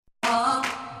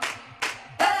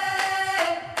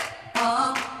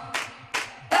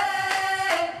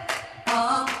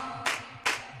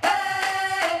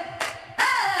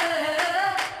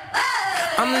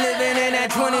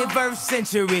21st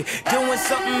century. Doing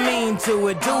something mean to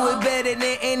it. Do it better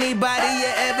than anybody you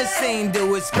ever seen.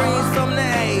 Do it. Screams from the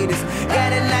haters.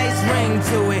 Got a nice ring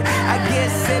to it. I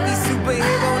guess every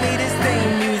superhero need his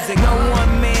theme music. No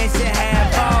one man should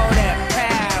have all that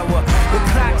power. The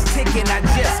clock's ticking. I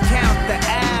just count the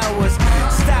hours.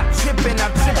 Stop tripping.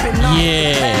 I'm tripping off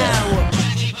the power.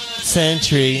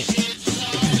 Century.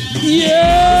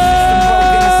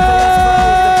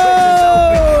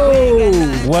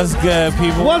 What's good,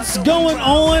 people? What's going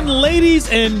on, ladies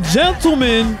and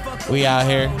gentlemen? We out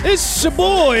here. It's your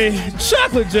boy,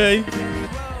 Chocolate J.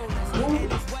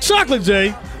 Chocolate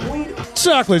J.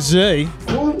 Chocolate J.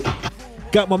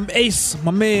 Got my ace,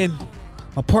 my man,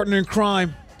 my partner in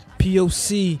crime,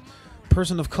 POC,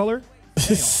 person of color.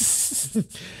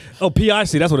 Oh,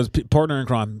 PIC, that's what it is, partner in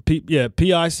crime. PIC,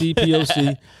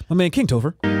 POC. My man, King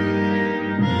Topher.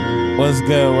 What's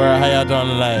good, world? How y'all doing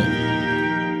tonight?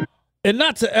 And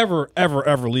not to ever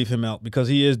leave him out because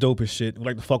he is dope as shit. We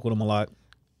like to fuck with him a lot.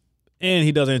 And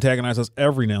he does antagonize us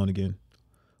every now and again.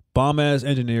 Bomb-ass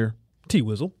engineer,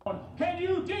 T-Wizzle. Can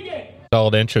you dig it?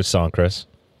 Solid intro song, Chris.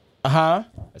 Uh-huh.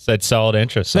 I said solid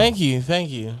intro song. Thank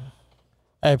you.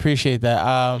 I appreciate that.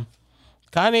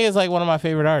 Kanye is like one of my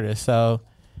favorite artists, so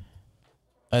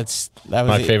that was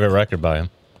my favorite record by him.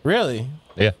 Really?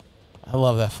 Yeah. I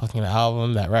love that fucking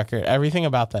album, that record, everything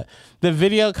about that. The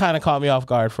video kind of caught me off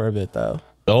guard for a bit, though.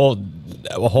 The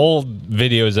whole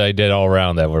videos I did all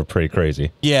around that were pretty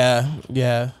crazy. Yeah.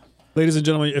 Ladies and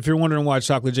gentlemen, if you're wondering why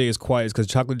Chocolate J is quiet, it's because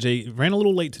Chocolate J ran a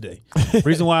little late today.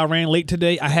 Reason why I ran late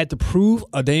today, I had to prove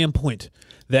a damn point.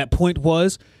 That point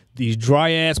was these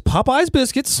dry-ass Popeyes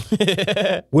biscuits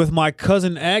with my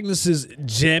cousin Agnes's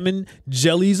jammin'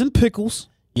 jellies and pickles.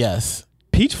 Yes.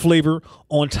 Peach flavor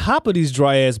on top of these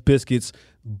dry-ass biscuits,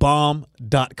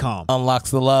 bomb.com. Unlocks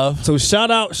the love. So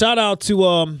shout out to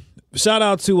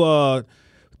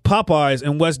Popeyes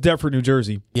in West Deptford, New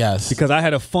Jersey. Yes. Because I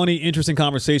had a funny, interesting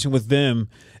conversation with them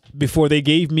before they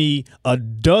gave me a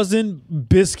dozen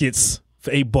biscuits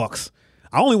for $8.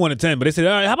 I only wanted 10, but they said,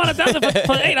 all right, how about a dozen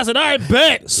for 8? I said, all right,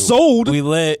 bet. Sold. We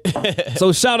lit.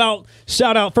 So shout out,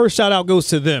 first shout out goes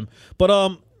to them. But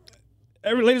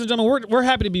ladies and gentlemen, we're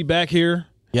happy to be back here.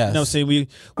 Yes. You know what I'm saying?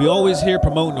 We always here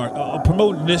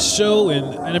promoting this show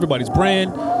and everybody's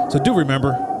brand. So do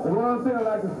remember. And one thing I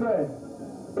like to say,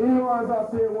 anyone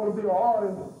out there want to be an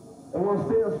artist and want to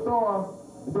stay a star,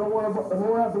 and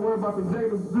don't have to worry about the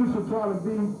executive producer trying to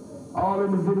be all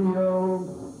in the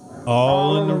videos,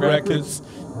 all in the records,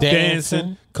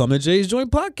 dancing. Come to Jay's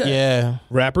Joint Podcast. Yeah.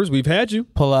 Rappers, we've had you.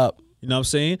 Pull up. You know what I'm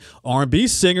saying? R&B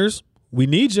singers, we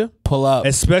need you. Pull up.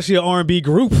 Especially an R&B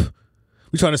group.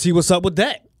 We trying to see what's up with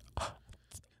that.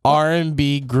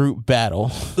 R&B group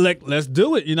battle. Like, let's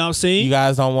do it. You know what I'm saying? You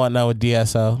guys don't want no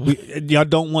DSO. Y'all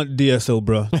don't want DSO,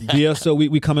 bro. DSO,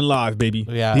 we coming live, baby.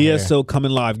 Yeah, DSO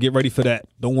coming live. Get ready for that.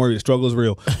 Don't worry, the struggle is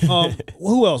real.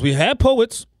 Who else? We had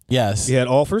poets. Yes. We had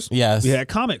offers. Yes. We had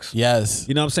comics. Yes.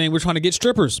 You know what I'm saying? We're trying to get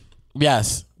strippers.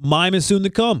 Yes. Mime is soon to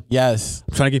come. Yes.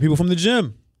 I'm trying to get people from the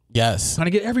gym. Yes. Trying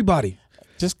to get everybody.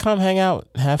 Just come hang out,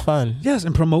 have fun. Yes,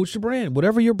 and promote your brand.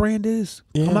 Whatever your brand is.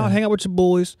 Yeah. Come out, hang out with your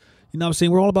boys. You know what I'm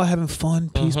saying? We're all about having fun,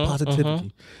 peace,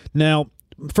 positivity. Now,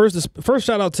 second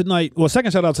shout out tonight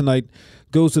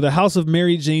goes to the House of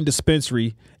Mary Jane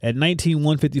Dispensary at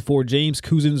 19154 James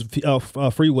Cousins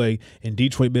Freeway in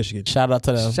Detroit, Michigan. Shout out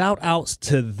to them. Shout outs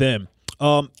to them.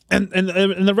 And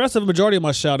the rest of the majority of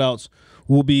my shout outs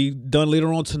will be done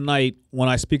later on tonight when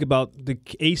I speak about the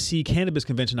AC Cannabis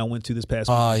Convention I went to this past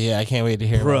week. Oh, yeah, I can't wait to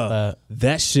hear about that.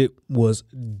 That shit was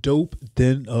dope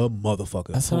than a motherfucker.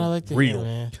 That's what I like to hear,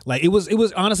 man. Like, it was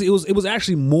honestly, it was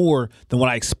actually more than what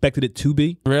I expected it to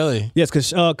be. Really? Yes,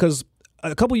 because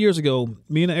a couple years ago,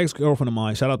 me and an ex-girlfriend of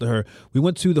mine, shout out to her, we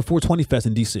went to the 420 Fest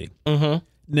in D.C. Mm-hmm.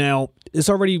 Now, it's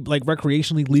already like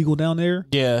recreationally legal down there.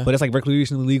 Yeah. But it's like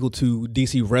recreationally legal to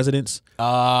DC residents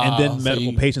and then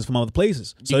medical patients from other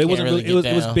places. So it wasn't really,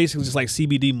 it was basically just like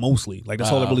CBD mostly. Like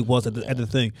that's all it really was at the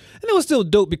thing. And it was still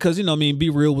dope because, you know what I mean, Be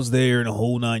Real was there and a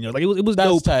whole 9 yards. Like it was that's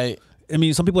dope. Tight. I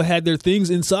mean, some people had their things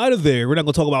inside of there. We're not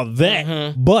going to talk about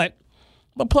that. But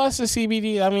plus the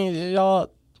CBD, I mean, it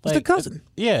all it's the cousin.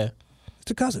 Yeah. It's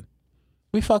the cousin.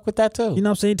 We fuck with that too. You know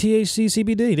what I'm saying? THC,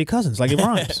 CBD, they cousins. Like it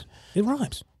rhymes. It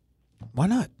rhymes. Why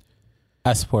not?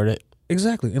 I support it.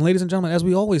 Exactly. And ladies and gentlemen, as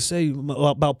we always say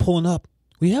about pulling up,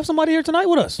 we have somebody here tonight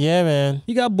with us. Yeah, man.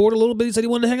 He got bored a little bit. He said he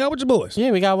wanted to hang out with your boys.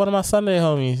 Yeah, we got one of my Sunday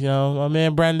homies, you know, my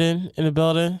man Brendan in the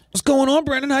building. What's going on,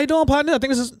 Brendan? How you doing, partner? I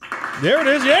think this is... There it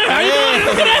is. Yeah. How you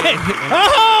doing today?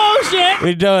 Oh, shit.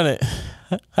 We doing it.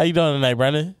 How you doing tonight,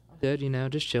 Brendan? Good, you know,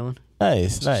 just chilling.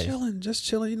 Nice. Just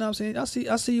chilling. You know what I'm saying?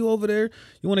 I see you over there.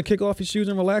 You want to kick off your shoes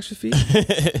and relax your feet?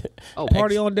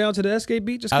 Party on down to the Escape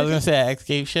beat. Just I was gonna say that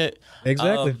Escape shit.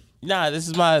 Exactly. This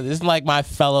is like my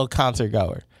fellow concert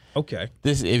goer. Okay.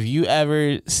 If you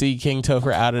ever see King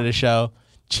Topher out of the show,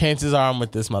 chances are I'm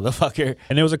with this motherfucker.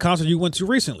 And there was a concert you went to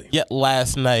recently. Yeah,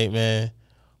 last night, man.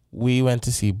 We went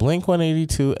to see Blink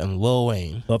 182 and Lil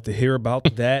Wayne. Love to hear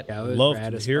about that. Love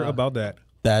to hear about that.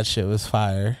 That shit was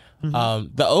fire.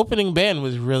 The opening band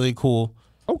was really cool.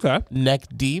 Okay. Neck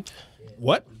Deep.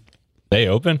 What? They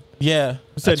open? Yeah.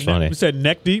 That's funny. We said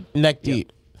neck deep. Neck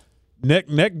Deep.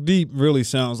 Neck deep really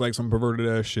sounds like some perverted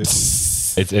ass shit.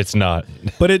 It's not.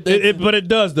 But it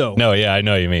does though. No, yeah, I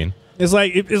know what you mean. It's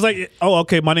like oh,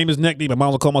 okay, my name is Neck Deep. I might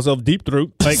as well call myself Deep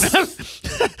Throat. Like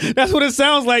that's what it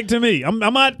sounds like to me. I'm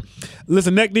not.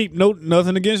 Listen, Neck Deep. No,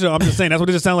 nothing against you. I'm just saying that's what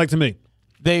it just sounds like to me.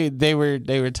 They were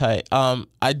tight.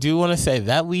 I do want to say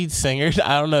that lead singer.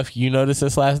 I don't know if you noticed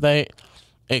this last night.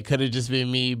 It could have just been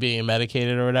me being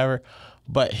medicated or whatever,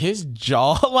 but his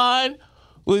jawline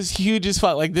was huge as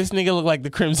fuck. Like, this nigga looked like the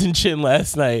Crimson Chin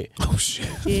last night. Oh shit.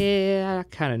 Yeah, I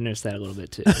kind of noticed that a little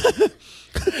bit too.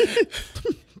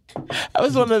 That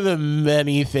was one of the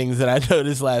many things that I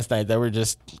noticed last night that were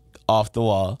just off the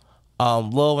wall.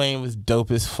 Lil Wayne was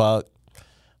dope as fuck.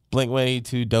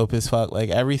 Blink-182 dope as fuck. Like,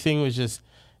 everything was just,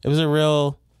 it was a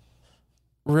real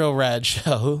rad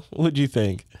show. What'd you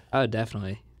think? Oh,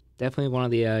 definitely one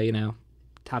of the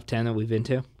top 10 that we've been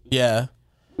to. Yeah.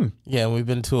 Yeah, we've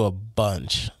been to a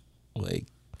bunch. Like,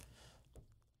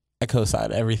 I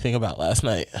co-signed everything about last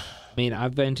night. I mean,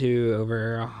 I've been to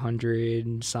over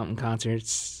 100 something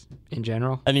concerts in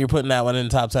general. And you're putting that one in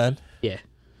the top 10? Yeah.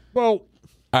 Well,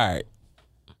 all right.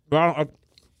 Well,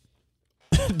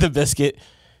 The Biscuit.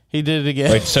 He did it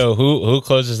again. Wait, so who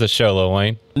closes the show, Lil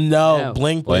Wayne? No,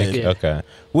 Blink Blink. did. Okay.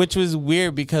 Which was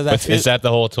weird because I feel... Is that the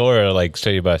whole tour or like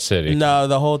city by city? No,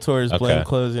 the whole tour is Blink Okay.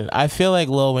 closing. I feel like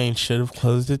Lil Wayne should have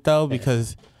closed it, though,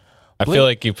 because I feel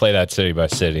like you play that city by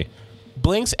city.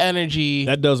 Blink's energy...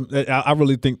 that does. I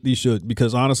really think these should,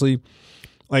 because honestly,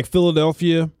 like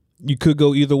Philadelphia, you could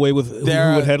go either way with who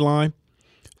would headline.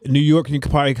 New York, you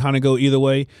could probably kind of go either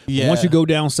way. Yeah. Once you go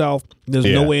down south, there's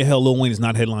Yeah. no way in hell Lil Wayne is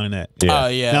not headlining that. Yeah. Oh,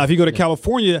 yeah. Now, if you go to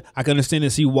California, I can understand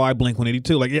and see why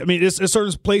Blink-182. Like, I mean, it's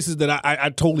certain places that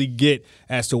I totally get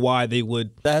as to why they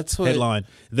would That's what... headline.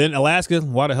 Then Alaska,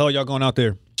 why the hell are y'all going out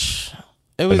there?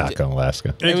 It We're was, not going to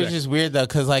Alaska. it was just weird, though,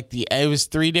 because like it was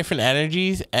 3 different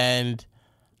energies, and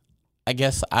I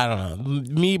guess, I don't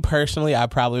know. Me, personally, I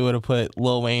probably would have put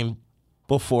Lil Wayne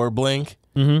before Blink.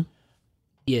 Mm-hmm.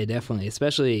 Yeah, definitely.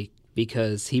 Especially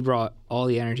because he brought all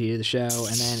the energy to the show. And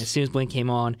then as soon as Blink came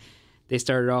on, they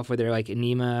started off with their like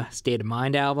Enema State of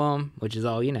Mind album, which is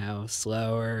all,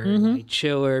 slower, like,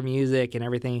 chiller music and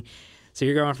everything. So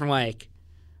you're going from like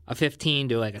a 15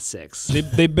 to like a 6.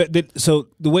 So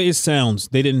the way it sounds,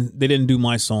 they didn't do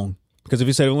my song. Because if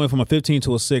you said it went from a 15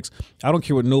 to a 6, I don't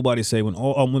care what nobody say. When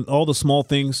all the small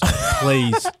things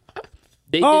plays,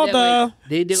 They did all that, the like,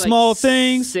 they did, like, small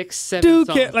things 6, 7 do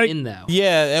songs get, like- in though.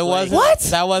 Yeah, it wasn't... What?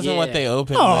 That wasn't what Yeah. they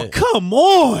opened oh with. come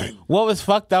on! What was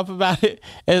fucked up about it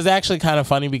is actually kind of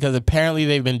funny because apparently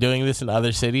they've been doing this in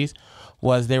other cities.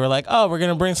 Was they were like, oh, we're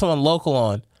gonna bring someone local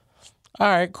on. All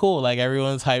right, cool. Like,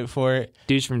 everyone's hyped for it.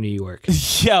 Dudes from New York.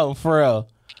 Yo, for real.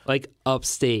 Like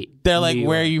upstate. They're like, New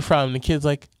where are York. you from? The kid's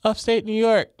like, upstate New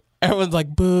York. Everyone's like,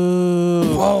 boo.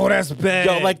 Oh, that's bad.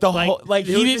 Yo, like the whole, like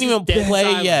there he was didn't just even dead play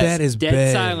silence. yet. That is Dead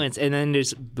bad. silence, and then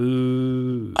just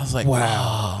boo. I was like, Wow.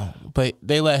 wow. But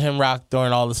they let him rock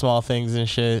during all the small things and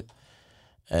shit.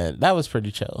 And that was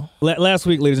pretty chill. Last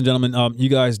week, ladies and gentlemen, you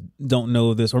guys don't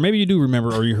know this, or maybe you do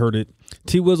remember, or you heard it.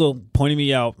 T Wizzle pointed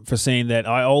me out for saying that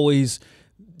I always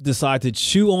decide to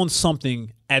chew on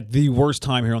something at the worst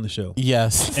time here on the show.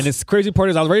 Yes. And the crazy part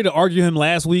is, I was ready to argue him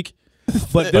last week,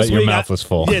 but this But your week mouth was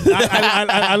full. Yeah,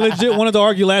 I legit wanted to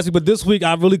argue last week, but this week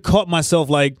I really caught myself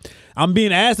like I'm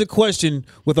being asked a question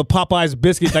with a Popeye's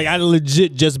biscuit. Like I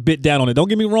legit just bit down on it. Don't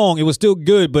get me wrong, it was still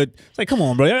good, but it's like, come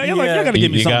on, bro, y'all gotta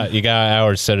give me You something. got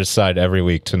hours set aside every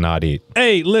week to not eat.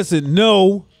 Hey, listen,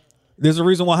 no. There's a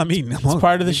reason why I'm eating. It's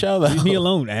part of the show, though. Leave me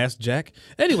alone, ass Jack.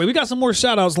 Anyway, we got some more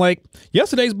shout-outs, like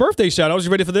yesterday's birthday shout-outs.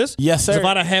 You ready for this? Yes, sir. If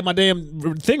I'd have had my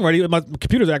damn thing ready, my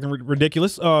computer's acting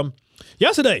ridiculous.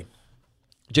 Yesterday,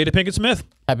 Jada Pinkett Smith,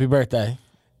 Happy birthday.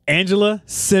 Angela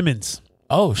Simmons,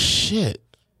 Oh, shit.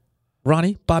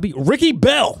 Ronnie, Bobby, Ricky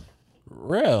Bell,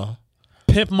 Real.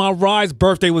 Pimp My Ride's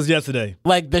birthday was yesterday.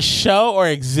 Like the show or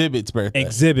Exhibit's birthday?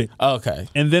 Exhibit. Okay.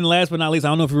 And then last but not least, I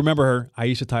don't know if you remember her,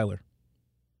 Aisha Tyler.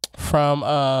 From,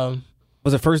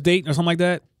 Was it First Date or something like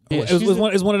that? Yeah, it was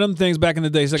she's one of them things back in the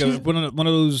day. It's like one of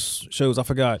those shows. I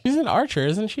forgot. she's an Archer,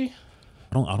 isn't she?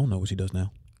 I don't know what she does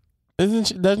now.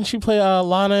 Doesn't she play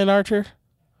Lana in Archer?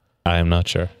 I am not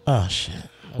sure. Oh shit!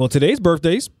 Well, today's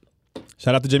birthdays.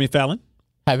 Shout out to Jimmy Fallon.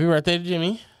 Happy birthday to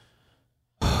Jimmy.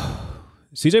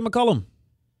 CJ McCollum,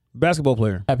 basketball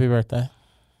player. Happy birthday.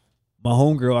 My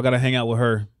homegirl, I got to hang out with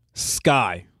her.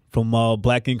 Sky from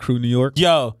Black Ink Crew, New York.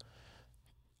 Yo,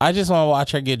 I just want to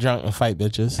watch her get drunk and fight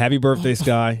bitches. Happy birthday,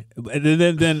 Sky. And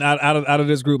then out of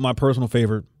this group, my personal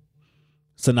favorite,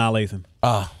 Sanaa Lathan.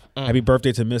 Happy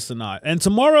birthday to Miss Sanaa. And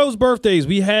tomorrow's birthdays,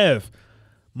 we have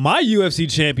my UFC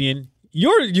champion,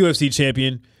 your UFC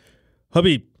champion,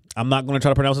 Habib. I'm not going to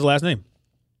try to pronounce his last name.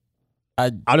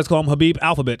 I'll just call him Habib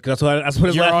Alphabet because that's what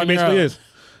his last name basically is.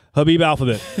 Habib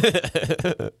Alphabet.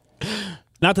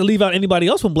 Not to leave out anybody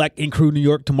else from Black Ink Crew, New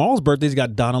York. Tomorrow's birthday's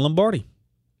got Donna Lombardi.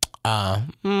 Hey,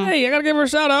 I got to give her a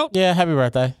shout out. Yeah, happy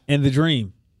birthday. And The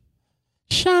Dream.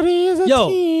 Shawty is a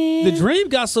teen. The Dream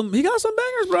got some bangers,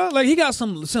 bro. Like he got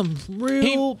some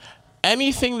real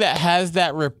anything that has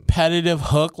that repetitive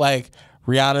hook, like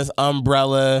Rihanna's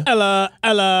Umbrella. Ella.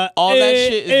 All that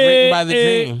shit is written by The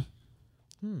Dream.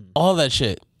 All that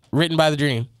shit written by The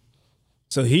Dream.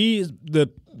 So he's the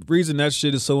reason that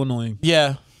shit is so annoying.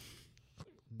 Yeah.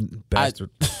 Bastard.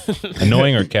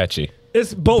 Annoying or catchy?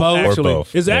 It's both, actually. Or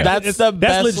both. It's Yeah. actually, That's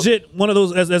that's legit one of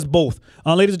those as both.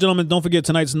 Ladies and gentlemen, don't forget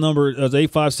tonight's number is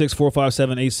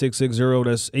 856-457-8660.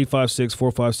 That's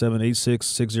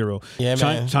 856-457-8660. Yeah,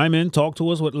 man. Chime in, talk to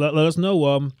us. Let us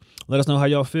know. Let us know how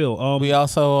y'all feel. We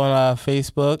also on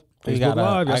Facebook. Facebook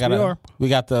Live. Yes, we are. We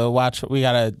got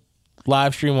a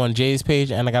live stream on Jay's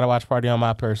page, and I got a watch party on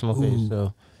my personal page.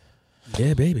 So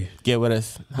Yeah, baby. get with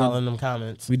us. Holler in them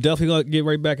comments. We definitely gonna get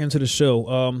right back into the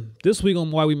show. This week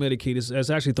on Why We Medicate is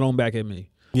actually thrown back at me.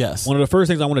 Yes. One of the first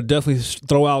things I want to definitely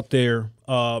throw out there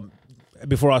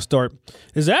before I start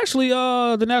is actually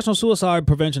the National Suicide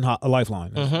Prevention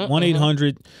Lifeline.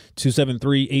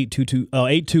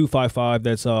 1-800-273-8255.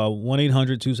 That's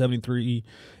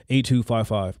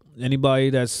 1-800-273-8255. Anybody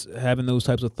that's having those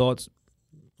types of thoughts,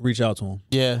 reach out to them.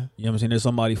 Yeah. You know what I'm saying? There's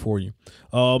somebody for you.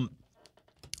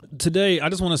 Today, I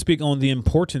just want to speak on the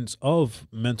importance of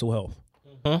mental health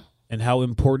and how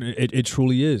important it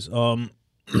truly is. When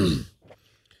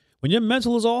your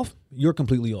mental is off, you're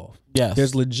completely off. Yes.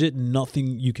 There's legit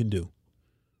nothing you can do.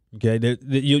 Okay?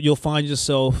 You'll find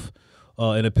yourself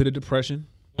in a pit of depression.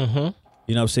 You know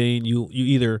what I'm saying? You'll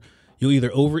either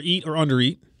overeat or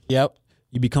undereat. Yep.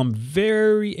 You become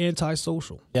very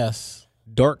antisocial. Yes.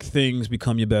 Dark things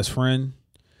become your best friend.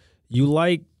 You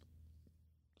like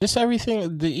just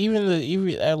everything, even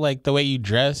like the way you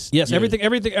dress. Yes, everything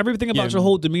about your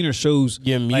whole demeanor shows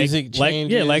your music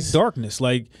changes. Like darkness.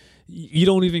 Like you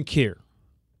don't even care.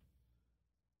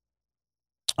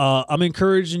 I'm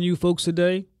encouraging you folks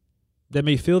today that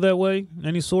may feel that way,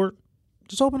 any sort.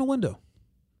 Just open a window,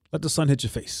 let the sun hit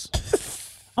your face.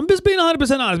 I'm just being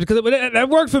 100% honest because that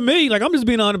worked for me. Like I'm just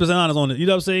being 100% honest on it. You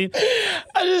know what I'm saying?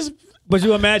 But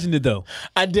you imagined it though.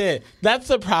 I did. That's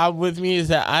the problem with me is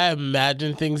that I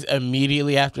imagine things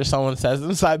immediately after someone says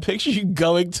them. So I picture you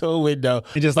going to a window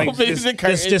and just like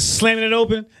just slamming it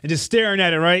open and just staring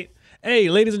at it, right? Hey,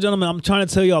 ladies and gentlemen, I'm trying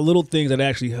to tell y'all little things that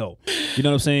actually help. You know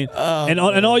what I'm saying? And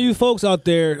all you folks out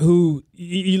there who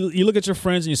you look at your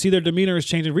friends and you see their demeanor is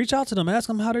changing, reach out to them, ask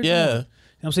them how they're doing. You know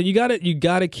what I'm saying? You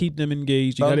gotta keep them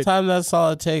engaged. Sometimes that's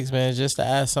all it takes, man, just to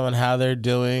ask someone how they're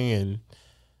doing. And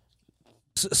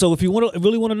so if you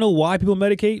really want to know why people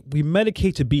medicate, we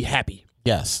medicate to be happy.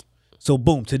 Yes. So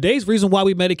boom, today's reason why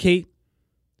we medicate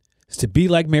is to be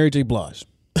like Mary J. Blige.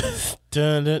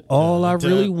 All I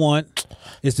really want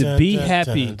is to be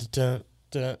happy.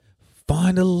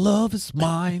 Find a love is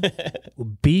mine.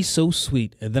 Will be so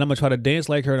sweet. And then I'm gonna try to dance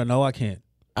like her, and I know I can't.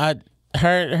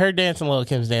 Her dance and Lil'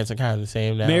 Kim's dance are kind of the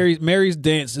same now. Mary's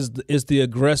dance is the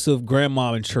aggressive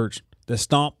grandma in church. The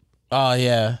stomp. Oh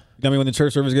yeah. You know what I mean, when the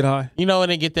church service get high? You know when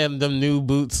they get them new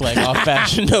boots like off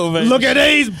Fashion Nova. Look at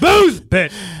these boots,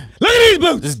 bitch. Look at these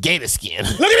boots. This gator skin.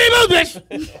 Look at these boots,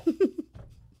 bitch.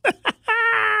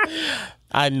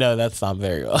 I know that's not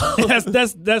very well.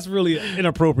 that's really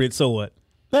inappropriate. So what?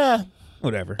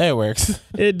 Whatever. It works.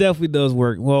 It definitely does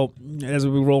work. Well, as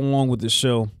we roll along with this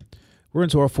show, we're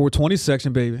into our 420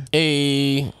 section, baby.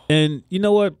 Hey. And you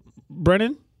know what,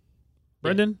 Brendan?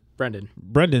 Brendan.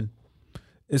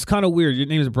 It's kind of weird. Your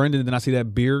name is Brendan, then I see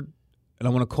that beard, and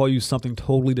I want to call you something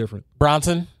totally different.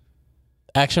 Bronson.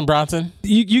 Action Bronson.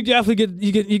 You definitely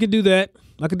you can do that.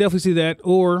 I could definitely see that.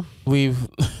 Or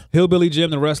Hillbilly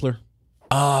Jim, the wrestler.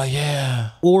 Oh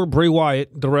yeah. Or Bray Wyatt,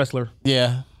 the wrestler.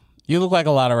 Yeah. You look like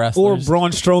a lot of wrestlers. Or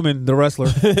Braun Strowman, the wrestler.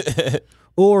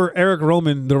 Or Eric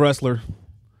Roman, the wrestler.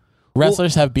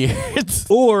 Wrestlers have beards.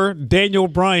 Or Daniel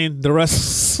Bryan, the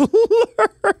wrestler.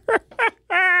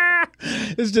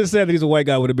 It's just sad that he's a white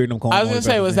guy with a beard. I was gonna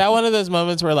say, was that one of those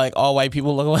moments where like all white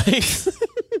people look alike?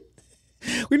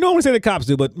 We normally say the cops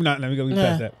do, but let me go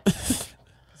past that.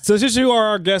 So since you are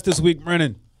our guest this week,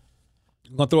 Brennan,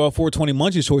 I'm gonna throw out 420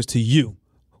 Munchies choice to you.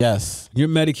 Yes. You're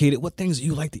medicated. What things do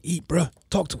you like to eat, bruh?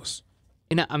 Talk to us.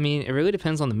 I mean, it really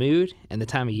depends on the mood and the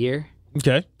time of year.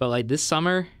 Okay. But like this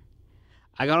summer,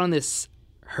 I got on this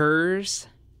Hers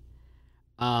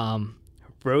fire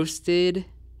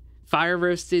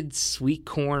roasted sweet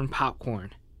corn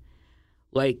popcorn.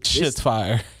 Like Shit's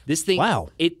fire. This thing, Wow.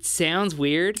 It sounds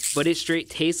weird, but it straight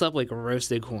tastes up like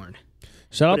roasted corn.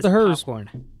 Shout out But to it's Hers.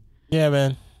 popcorn. Yeah,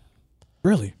 man.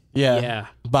 Really? Yeah. Yeah.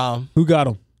 Bomb. Who got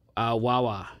them?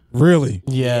 Wawa. Really?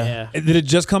 Yeah. Yeah. Did it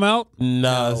just come out?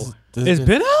 No. It's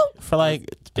been out? for like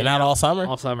it's been out all summer.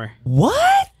 All summer.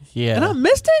 What? Yeah. And I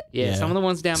missed it? Yeah, Yeah. some of the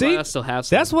ones down See, by us still have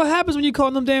some. That's what happens when you call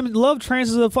them damn love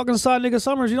trances of fucking side nigga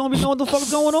summers. You don't even know what the fuck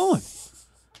is going on.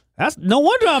 That's no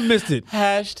wonder I missed it.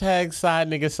 Hashtag side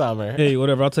nigga summer. Hey,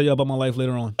 whatever. I'll tell you about my life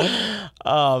later on.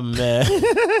 Oh man.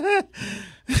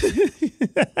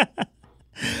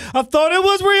 I thought it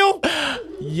was real.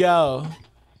 Yo,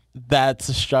 that's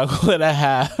a struggle and a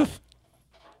half.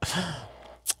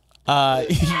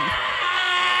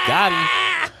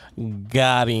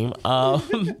 Got him.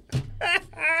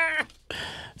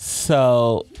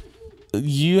 So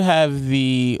you have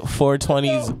the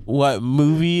 420s what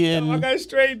movie I and got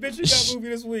straight, bitch. You got movie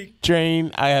this week.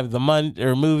 strain. I have the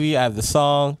movie. I have the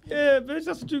song. Yeah, bitch.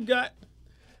 That's what you got.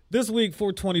 This week,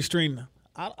 420 stream.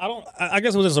 I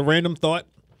guess it was just a random thought.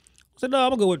 I said, no, I'm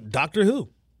going to go with Doctor Who.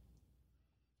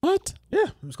 What? Yeah,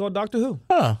 it's called Doctor Who.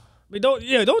 Huh? I mean, don't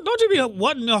you be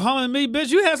wanting to humming me, bitch.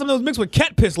 You had some of those mixed with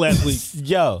cat piss last week.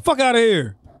 Yo, Fuck out of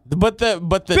here. but the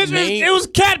Bitch, name, it was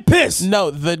cat piss.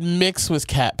 no, the mix was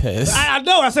cat piss. I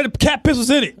know. I said cat piss was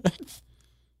in it.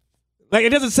 Like, it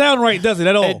doesn't sound right, does it,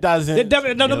 at all? It doesn't. It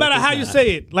doesn't. No Nope, matter it's how you not.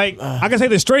 say it. Like, I can say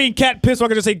the strain cat piss, or I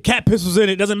can just say cat piss was in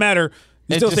it. It doesn't matter.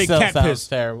 You It still just say still cat sounds piss.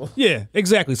 terrible. Yeah,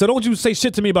 exactly. So don't you say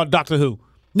shit to me about Doctor Who.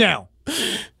 Now,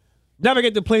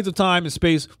 navigate the planes of time and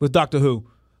space with Doctor Who,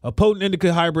 a potent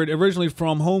indica hybrid originally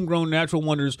from homegrown natural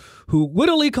wonders who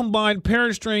wittily combined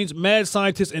parent strains, mad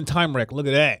scientists, and time wreck. Look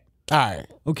at that. All right,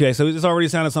 Okay, so it's already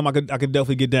sounded something I could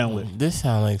definitely get down with. this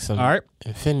sounds like some All right.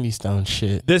 Infinity Stone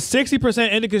shit. This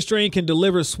 60% indica strain can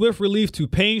deliver swift relief to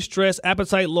pain, stress,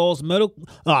 appetite loss,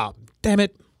 damn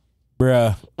it.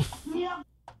 Bruh.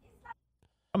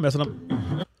 I'm messing up.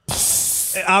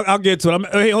 I'll get to it.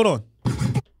 Hey, hold on.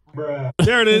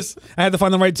 There it is. I had to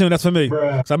find the right tune. That's for me.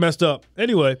 So I messed up.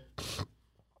 Anyway,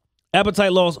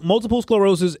 appetite loss, multiple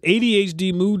sclerosis,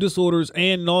 ADHD, mood disorders,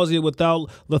 and nausea without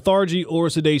lethargy or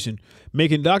sedation,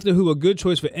 making Doctor Who a good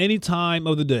choice for any time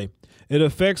of the day. Its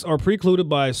effects are precluded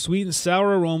by a sweet and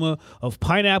sour aroma of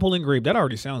pineapple and grape. That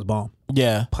already sounds bomb.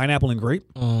 Yeah. Pineapple and grape?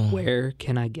 Where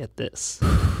can I get this?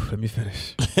 Let me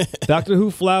finish. Doctor Who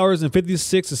flowers in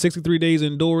 56 to 63 days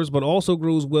indoors, but also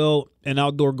grows well in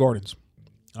outdoor gardens.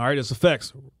 All right, its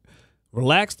effects.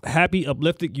 Relaxed, happy,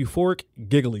 uplifted, euphoric,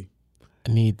 giggly.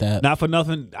 I need that. Not for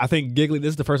nothing, I think giggly, this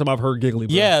is the first time I've heard giggly.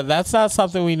 Bro. Yeah, that's not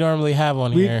something we normally have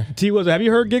on here. T-Wizz, have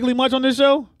you heard giggly much on this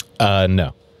show?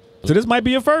 No. So this might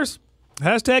be a first.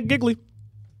 Hashtag giggly.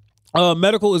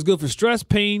 Medical is good for stress,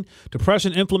 pain,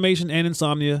 depression, inflammation, and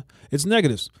insomnia. It's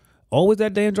negatives. Always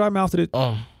that damn dry mouth to it.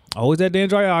 Always that damn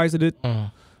dry eyes to it.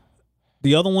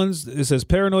 The other ones, it says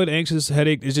paranoid, anxious,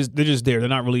 headache. They're just there. They're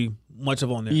not really much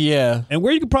of on there. Yeah. And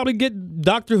where you could probably get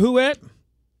Doctor Who at?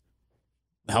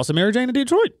 House of Mary Jane in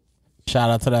Detroit.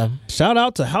 Shout out to them. Shout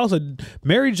out to House of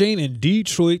Mary Jane in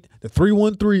Detroit. The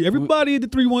 313. Everybody at the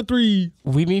 313.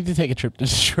 We need to take a trip to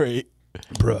Detroit.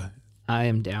 Bruh. I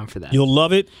am down for that. You'll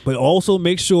love it. But also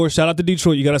make sure, shout out to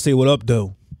Detroit, you got to say what up,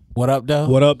 though. What up, though?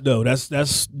 What up, though?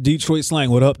 That's Detroit slang.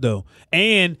 What up, though?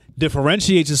 And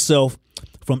differentiates itself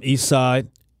from East Side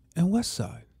and West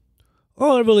Side.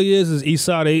 All it really is East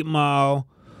Side 8 Mile,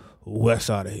 West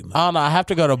Side 8 Mile. I don't know. I have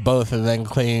to go to both and then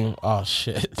claim. Oh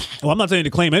shit. Well, I'm not saying to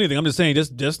claim anything. I'm just saying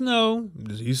just know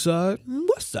there's East Side and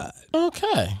West Side.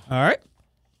 Okay. All right.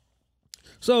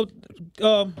 So,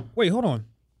 wait, hold on.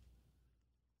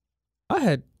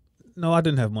 I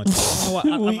didn't have much. You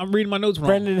know what? I'm reading my notes wrong.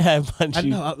 Brendan had I Munchie.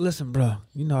 know. Listen, bro.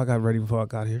 You know I got ready before I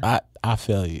got here. I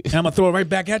feel you. And I'm gonna throw it right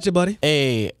back at you, buddy.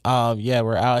 Hey, yeah,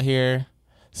 we're out here.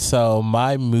 So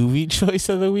my movie choice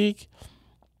of the week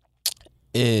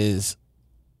is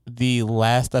the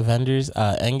last Avengers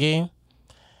Endgame.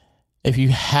 If you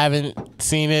haven't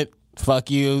seen it, fuck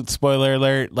you. Spoiler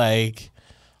alert. Like,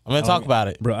 I'm gonna talk about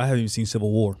it. Bro, I haven't even seen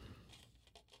Civil War.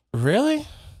 Really?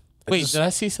 Wait, did I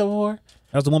see Civil War?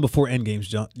 That was the one before Endgames,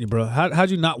 bro. How'd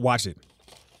you not watch it?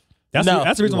 That's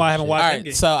the reason why I haven't watched All right,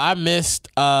 Endgame. so I missed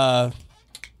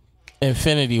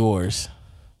Infinity Wars.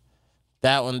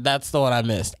 That's the one I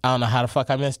missed. I don't know how the fuck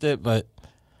I missed it, but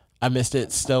I missed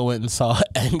it. Still went and saw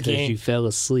Because Endgame. you fell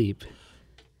asleep.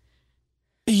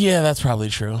 Yeah, that's probably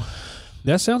true.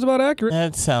 That sounds about accurate.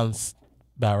 That sounds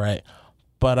about right.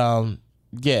 But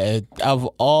yeah, of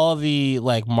all the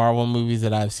like Marvel movies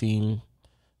that I've seen,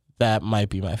 that might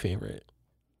be my favorite.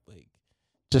 Like,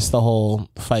 just the whole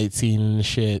fight scene and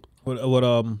shit. What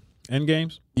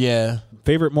Endgames? Yeah.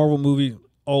 Favorite Marvel movie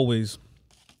always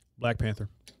Black Panther.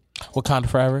 Wakanda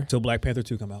Forever. Till Black Panther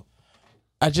 2 come out.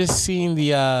 I just seen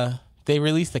they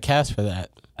released the cast for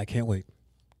that. I can't wait.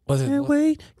 Was it?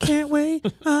 Can't wait.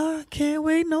 I can't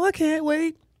wait. No, I can't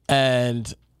wait.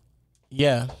 And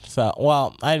yeah, so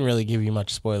well, I didn't really give you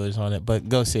much spoilers on it, but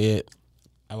go see it.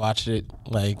 I watched it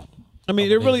like. I mean,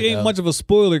 there couple really days ain't ago. much of a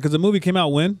spoiler because the movie came out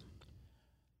when?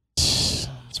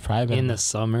 It's probably In the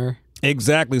summer.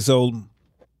 Exactly. So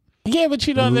yeah, but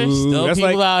you know, there's still that's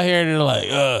people like- out here that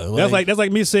are like, that's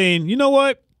like me saying, you know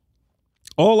what?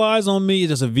 All Eyes on Me is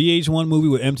just a VH1 movie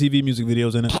with MTV music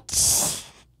videos in it.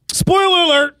 Spoiler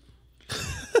alert!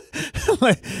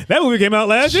 Like, that movie came out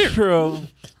last year. true.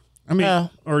 I mean, Yeah.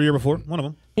 or a year before. One of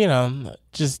them. You know,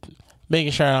 just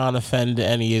making sure I don't offend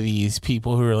any of these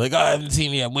people who are like, oh, I haven't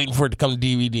seen it yet. I'm waiting for it to come to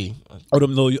DVD.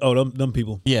 Them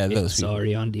people. Yeah, those It's people.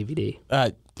 already on DVD.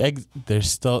 There's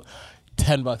still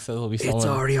 $10. There'll be someone. It's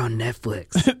already on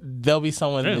Netflix. There'll be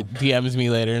someone that DMs me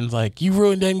later and is like, "You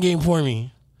ruined Endgame for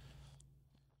me."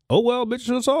 Oh, well, bitch,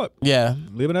 should have saw it. Yeah.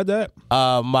 Leave it at that.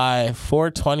 My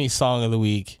 420 song of the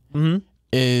week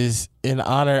is in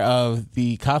honor of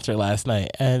the concert last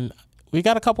night, and we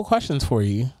got a couple questions for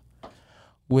you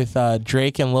with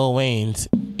Drake and Lil Wayne's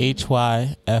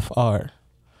HYFR.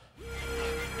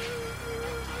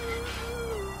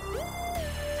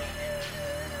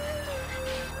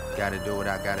 Gotta do what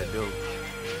I gotta do.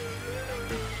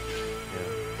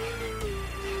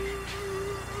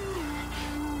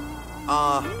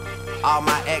 All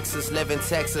my exes live in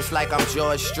Texas like I'm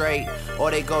George Strait. Or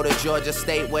they go to Georgia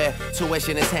State where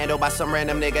tuition is handled by some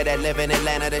random nigga that live in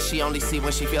Atlanta that she only see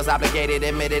when she feels obligated.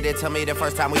 Admitted it to me the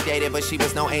first time we dated, but she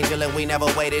was no angel and we never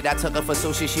waited. I took her for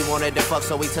sushi, she wanted to fuck,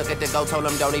 so we took it to go. Told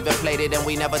him don't even plate it, and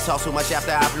we never talked too much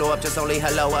after I blew up. Just only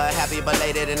hello, happy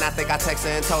belated. And I think I texted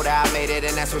her and told her I made it.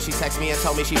 And that's when she texted me and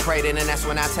told me she prayed it. And that's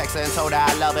when I texted her and told her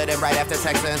I love it. And right after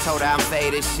texting her and told her I'm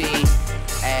faded, she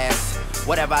asked,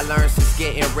 what have I learned since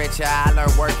getting richer? I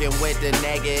learned working with the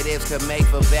negatives could make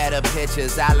for better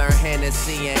pictures. I learned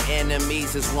Hennessy and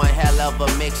enemies is one hell of a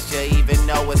mixture. Even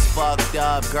though it's fucked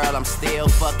up, girl, I'm still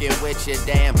fucking with you.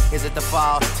 Damn, is it the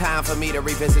fall? Time for me to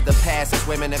revisit the past. It's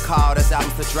women that call. There's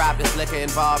albums to drop. There's liquor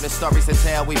involved. There's stories to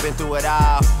tell. We've been through it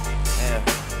all. Yeah.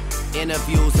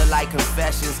 Interviews are like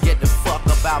confessions. Get the fuck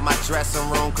about my dressing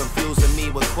room, confusing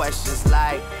me with questions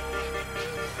like,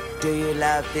 do you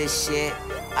love this shit?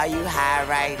 Are you high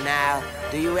right now?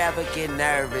 Do you ever get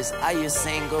nervous? Are you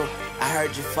single? I heard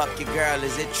you fuck your girl,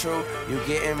 is it true? You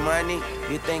getting money?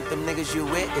 You think them niggas you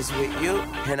with is with you?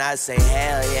 And I say,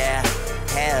 hell yeah,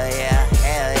 hell yeah,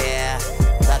 hell yeah.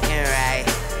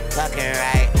 Fucking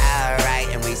right, alright.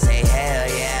 And we say, hell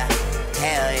yeah,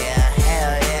 hell yeah,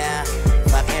 hell yeah.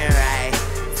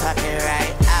 Fucking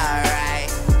right,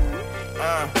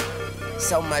 alright.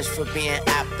 So much for being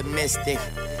optimistic.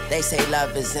 They say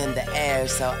love is in the air,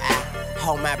 so I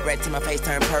hold my breath till my face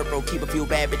turn purple. Keep a few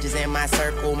bad bitches in my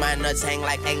circle. My nuts hang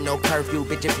like ain't no curfew.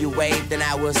 Bitch, if you wave, then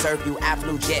I will serve you. I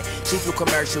flew jet, she flew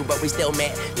commercial, but we still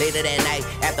met. Later that night,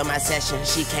 after my session,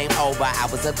 she came over. I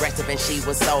was aggressive and she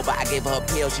was sober. I gave her a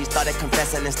pill, she started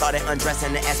confessing and started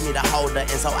undressing and asked me to hold her, and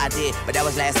so I did. But that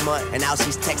was last month, and now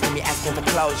she's texting me asking for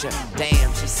closure.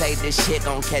 Damn, she say this shit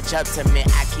gon' catch up to me.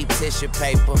 I keep tissue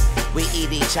paper. We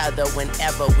eat each other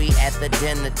whenever we at the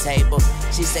dinner table.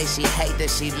 She say she hate that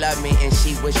she love me and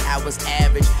she wish I was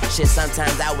average. Shit,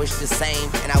 sometimes I wish the same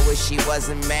and I wish she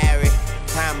wasn't married.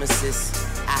 Promises,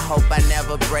 I hope I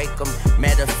never break them.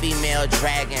 Met a female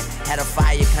dragon, had a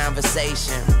fire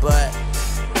conversation, but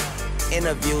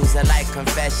interviews are like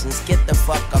confessions. Get the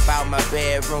fuck about my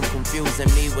bedroom,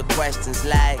 confusing me with questions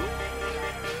like,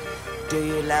 do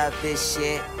you love this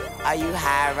shit? Are you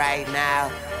high right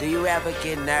now? Do you ever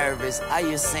get nervous? Are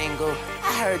you single?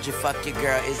 I heard you fuck your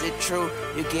girl, is it true?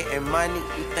 You getting money?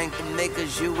 You think them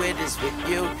niggas you with is with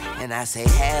you? And I say,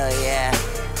 hell yeah,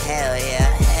 hell yeah,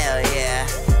 hell yeah.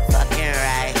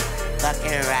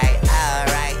 Fucking right,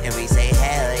 alright. And we say,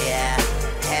 hell yeah,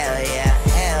 hell yeah,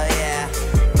 hell yeah.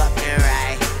 Fucking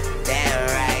right, damn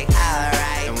right,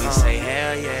 alright. And we say,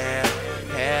 hell yeah,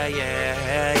 hell yeah,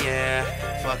 hell yeah.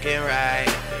 fucking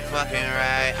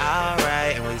right,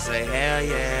 alright. And we say, hell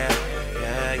yeah,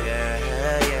 yeah, yeah,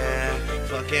 hell yeah,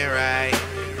 fucking right,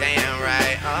 damn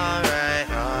right, alright,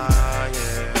 oh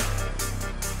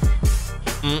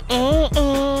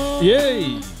yeah.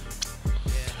 Yay!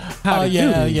 Oh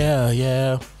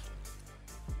yeah.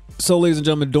 So, ladies and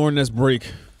gentlemen, during this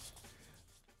break,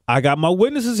 I got my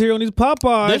witnesses here on these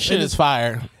Popeyes. This shit is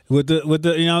fire. With the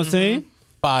you know what I'm saying?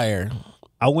 Fire.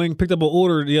 I went and picked up an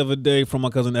order the other day from my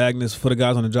cousin Agnes for the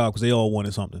guys on the job because they all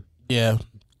wanted something. Yeah.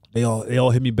 They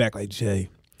all hit me back like, Jay,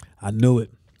 I knew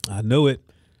it. I'm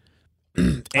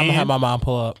gonna have my mom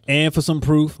pull up. And for some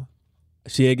proof,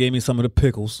 she had gave me some of the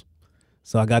pickles.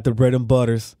 So I got the bread and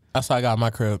butters. That's how I got my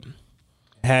crib.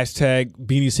 Hashtag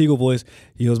Beanie Siegel voice.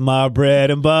 It was my bread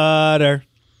and butter.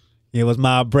 It was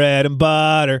my bread and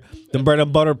butter. The bread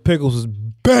and butter pickles was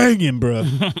banging, bro.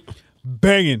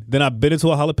 Banging. Then I bit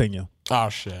into a jalapeno. Oh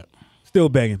shit. Still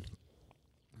banging.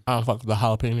 I don't fuck with the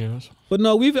jalapenos. But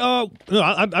no, we've I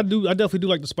definitely do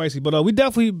like the spicy. But we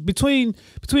definitely between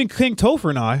King Topher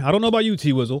and I don't know about you,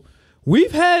 T Wizzle,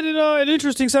 we've had an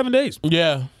interesting 7 days.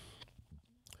 Yeah.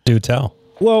 Do tell.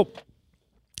 Well,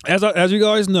 as you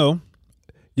guys know,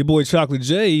 your boy Chocolate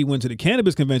J went to the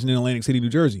cannabis convention in Atlantic City, New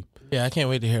Jersey. Yeah, I can't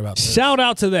wait to hear about this. Shout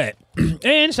out to that.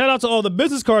 And shout out to all the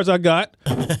business cards I got.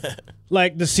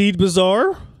 Like the Seed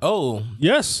Bazaar. Oh.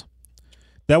 Yes.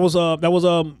 That was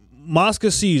Mosca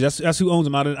Seeds. That's who owns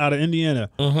them out of Indiana.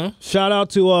 Mm-hmm. Shout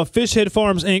out to Fishhead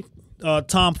Farms Inc.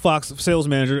 Tom Fox, sales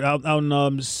manager out in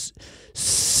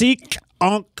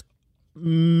Seekonk,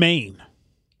 Maine.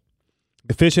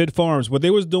 The Fishhead Farms. What they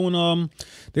was doing,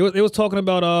 they was talking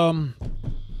about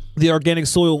the organic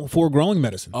soil for growing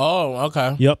medicine. Oh,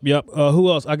 okay. Yep. Who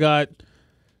else? I got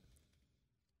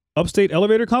Upstate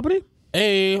Elevator Company.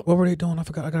 Hey. What were they doing? I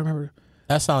forgot. I gotta remember.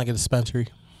 That sounded like a dispensary.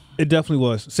 It definitely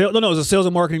was. No, it was a sales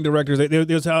and marketing directors. They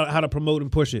was how to promote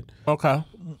and push it. Okay.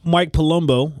 Mike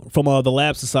Palumbo from the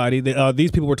Lab Society.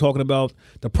 These people were talking about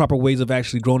the proper ways of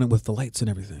actually growing it with the lights and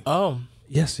everything. Oh.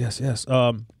 Yes.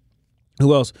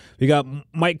 Who else? We got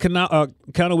Mike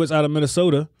Kanowitz out of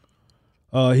Minnesota.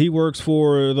 He works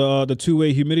for the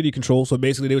two-way humidity control. So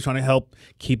basically, they were trying to help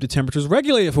keep the temperatures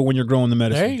regulated for when you're growing the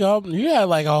medicine. There you go. You had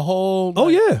like a whole. Oh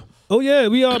yeah. We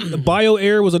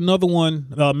BioAir was another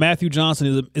one. Matthew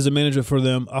Johnson is a manager for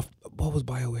them. What was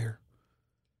BioAir?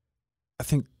 I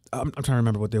think I'm trying to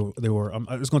remember what they were.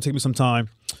 It's going to take me some time.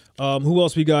 Who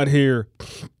else we got here?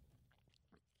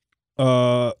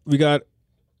 We got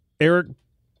Eric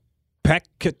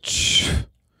Package.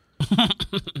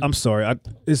 I'm sorry.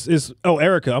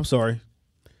 Erica. I'm sorry.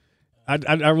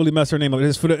 I really messed her name up.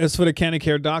 It's for the Candy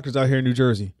Care doctors out here in New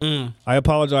Jersey. I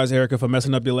apologize, Erica, for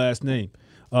messing up your last name.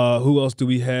 Who else do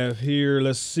we have here?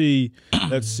 Let's see.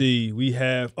 We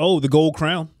have the Gold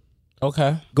Crown.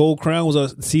 Okay. Gold Crown was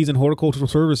a seeds and horticultural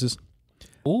services.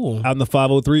 Ooh. Out in the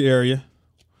 503 area.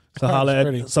 So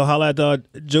holla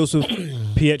at Joseph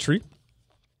Pietri.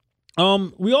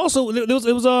 We also it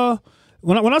was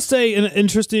when I say an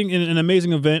interesting and an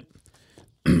amazing event.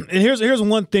 And here's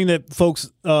one thing that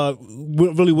folks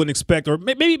really wouldn't expect, or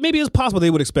maybe it's possible they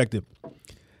would expect it.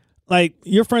 Like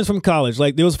your friends from college,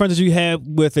 like there was friends that you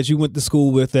had with that you went to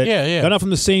school with that they're not from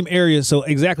the same area. So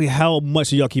exactly how much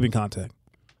do y'all keep in contact?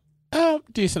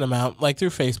 Decent amount, like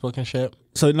through Facebook and shit.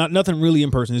 So nothing really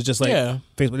in person. It's just like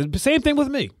Facebook. It's the same thing with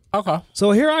me. Okay.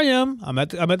 So here I am. I'm at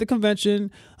the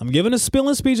convention. I'm giving a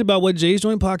spilling speech about what Jay's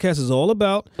Joint Podcast is all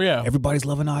about. Yeah. Everybody's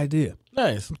loving the idea.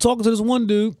 Nice. I'm talking to this one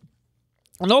dude,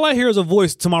 and all I hear is a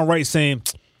voice to my right saying,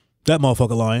 "That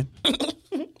motherfucker lying."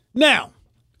 Now,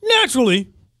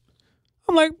 naturally,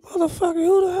 I'm like, "Motherfucker,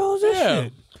 who the hell is this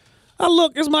shit?" I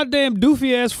look, it's my damn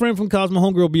doofy ass friend from Cosmo,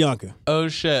 homegirl Bianca. Oh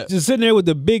shit! Just sitting there with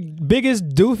the biggest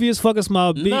doofiest fucking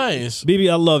smile. Nice, BB,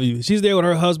 I love you. She's there with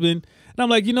her husband, and I'm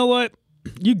like, you know what?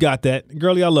 You got that,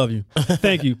 girlie. I love you.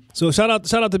 Thank you. So shout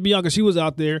out to Bianca. She was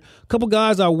out there. A couple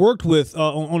guys I worked with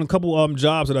on a couple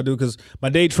jobs that I do because my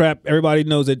day trap. Everybody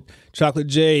knows that Chocolate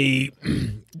J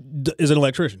is an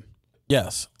electrician.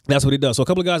 Yes. That's what he does. So a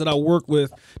couple of guys that I work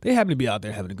with, they happen to be out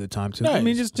there having a good time too. Nice. I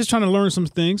mean, just trying to learn some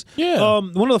things. Yeah.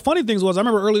 One of the funny things was I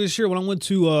remember earlier this year when I went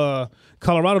to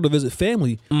Colorado to visit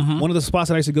family. Mm-hmm. One of the spots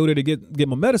that I used to go there to get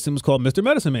my medicine was called Mr.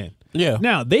 Medicine Man. Yeah.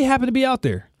 Now they happen to be out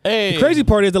there. Hey. The crazy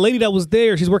part is the lady that was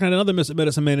there. She's working at another Mr.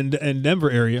 Medicine Man in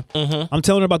Denver area. Mm-hmm. I'm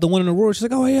telling her about the one in Aurora. She's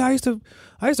like, "Oh yeah, I used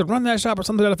to run that shop or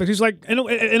something like that." She's like, in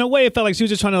a way, it felt like she was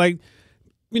just trying to like.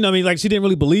 You know what I mean? Like, she didn't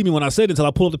really believe me when I said it until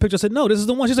I pulled up the picture. I said, "No, this is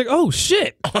the one." She's like, "Oh,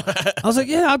 shit." I was like,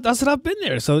 "Yeah." I said, "I've been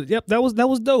there." So, yep, that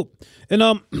was dope. And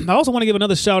I also want to give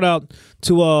another shout out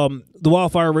to the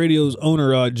Wildfire Radio's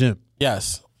owner, Jim.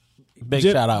 Yes. Big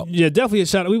Jim, shout out. Yeah, definitely a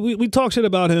shout out. We talk shit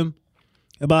about him.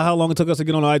 about how long it took us to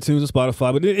get on iTunes and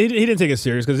Spotify, but he didn't take it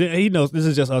serious because he knows this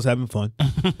is just us having fun.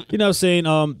 You know what I'm saying?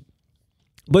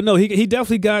 But no, he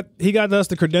definitely got us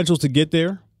the credentials to get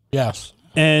there. Yes.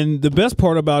 And the best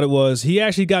part about it was he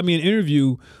actually got me an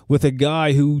interview with a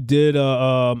guy who did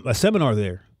a seminar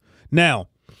there. Now,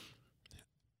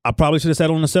 I probably should have sat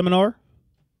on the seminar,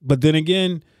 but then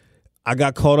again, I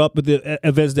got caught up with the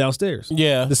events downstairs.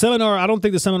 Yeah. The seminar, I don't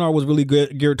think the seminar was really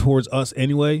geared towards us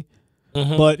anyway.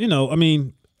 Mm-hmm. But, you know, I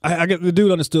mean, I get the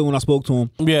dude understood when I spoke to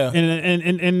him. Yeah.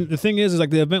 And the thing is like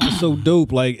the event was so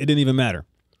dope, like it didn't even matter.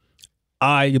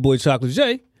 Your boy Chocolate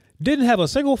J, didn't have a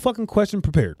single fucking question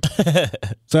prepared.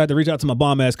 So I had to reach out to my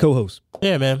bomb-ass co-host.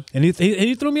 Yeah, man. And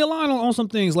he threw me a line on some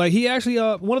things. Like he actually,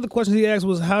 one of the questions he asked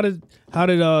was how did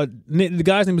the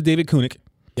guy's name was David Koenig.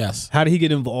 Yes. How did he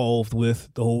get involved with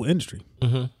the whole industry?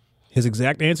 Mm-hmm. His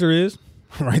exact answer is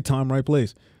right time, right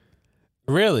place.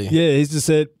 Really? Yeah,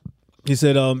 he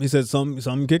said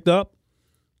something kicked up.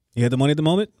 He had the money at the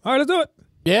moment. All right, let's do it.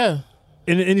 Yeah.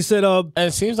 And he said, and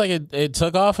it seems like it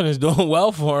took off and it's doing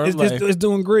well for him. It's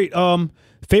doing great.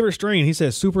 Favorite strain, he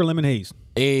said super lemon haze.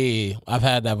 Hey, I've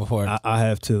had that before. I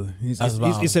have too. He said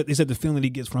the feeling he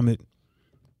gets from it,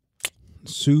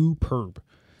 superb.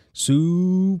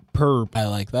 I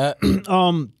like that.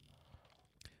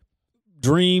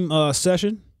 Dream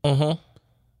session.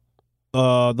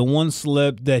 Mm-hmm. The one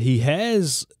celeb that he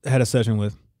has had a session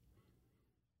with,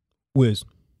 Wiz.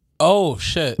 Oh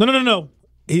shit! No.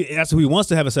 That's who he wants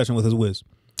to have a session with is Wiz.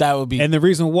 That would be. And the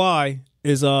reason why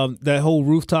is that whole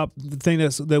rooftop thing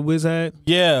that Wiz had.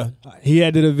 Yeah, he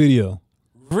had did a video.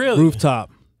 Really? Rooftop.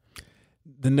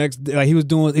 The next, like he was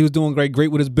doing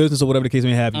great with his business or whatever the case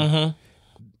may have. Mm-hmm.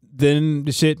 Then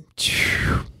the shit.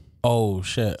 Oh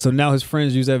shit! So now his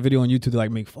friends use that video on YouTube to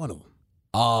like make fun of him.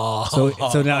 Oh.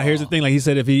 So now here's the thing. Like he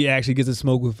said, if he actually gets to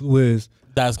smoke with Wiz,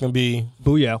 that's gonna be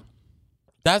booyah.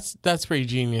 That's pretty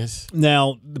genius.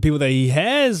 Now the people that he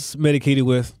has medicated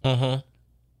with, not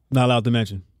allowed to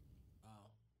mention.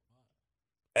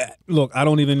 Look, I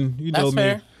don't even. You know that's me.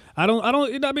 fair. I don't.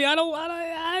 You know what I mean? You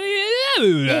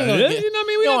know what I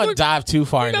mean? We don't want to dive too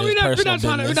far into his personal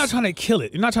business. We're not trying to kill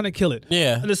it. You're not trying to kill it.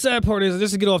 Yeah. And the sad part is,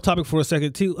 just to get off topic for a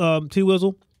second, T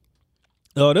Wizzle.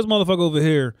 This motherfucker over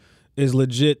here is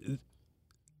legit.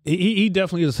 He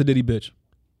definitely is a sedity bitch.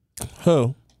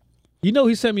 Who? You know,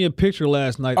 he sent me a picture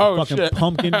last night of fucking shit.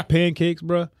 pumpkin pancakes,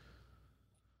 bro.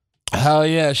 Hell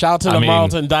yeah! Shout out to the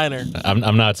Marlton Diner.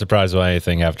 I'm not surprised by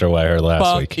anything after what I heard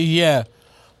last week. Yeah.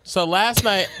 So last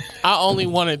night, I only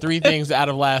wanted 3 things out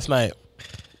of last night.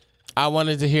 I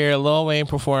wanted to hear Lil Wayne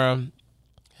perform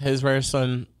his verse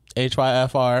on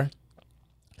HYFR.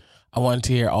 I wanted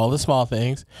to hear all the small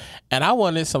things. And I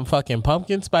wanted some fucking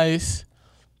pumpkin spice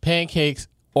pancakes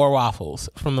or waffles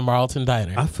from the Marlton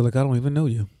Diner. I feel like I don't even know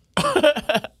you.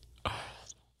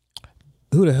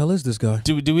 Who the hell is this guy?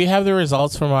 Do we have the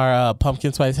results from our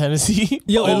pumpkin spice Hennessy?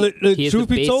 Yo, he is a truth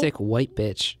be told, basic white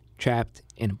bitch trapped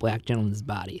in a black gentleman's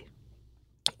body.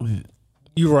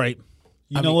 you're right.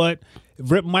 You know what?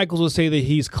 Rip Michaels would say that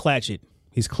he's clatchet.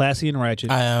 He's classy and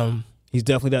ratchet. I am. He's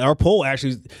definitely that. Our poll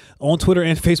actually on Twitter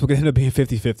and Facebook ended up being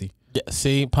 50-50. Yeah,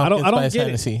 see, pumpkin I don't spice get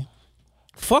Hennessy.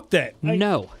 Fuck that.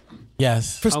 No.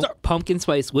 Yes. Pumpkin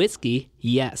spice whiskey,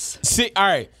 yes. See, all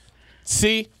right.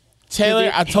 See,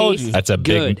 Taylor, I told you. That's a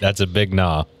good. big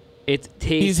nah. It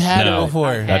tastes He's had No. it before.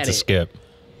 I've had That's a it. skip.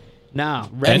 Nah,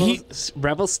 And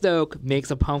Rebel Stoke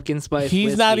makes a pumpkin spice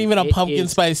He's whiskey. not even a It pumpkin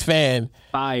is spice fan,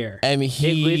 fire. and It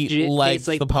he legit likes tastes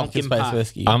like the pumpkin spice pie.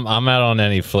 whiskey. I'm out on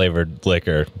any flavored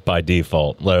liquor by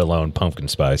default, let alone pumpkin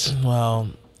spice.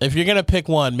 Well, if you're gonna pick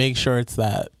one, make sure it's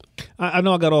that. I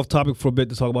know I got off topic for a bit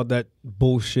to talk about that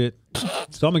bullshit.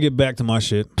 So I'm going to get back to my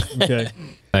shit. Okay.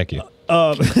 Thank you.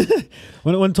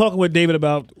 When talking with David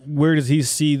about where does he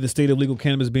see the state of legal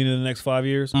cannabis being in the next 5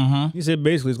 years, he said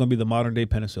basically it's going to be the modern day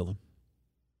penicillin.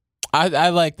 I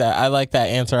like that. I like that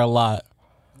answer a lot.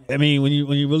 I mean, when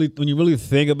you really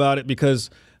think about it, because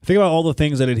think about all the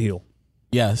things that it heal,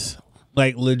 Yes.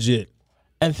 like legit.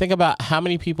 And think about how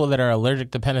many people that are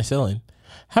allergic to penicillin.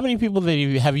 How many people that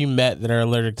have you met that are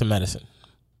allergic to medicine?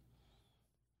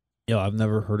 Yo, I've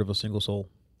never heard of a single soul.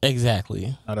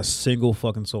 Exactly. Not a single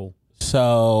fucking soul.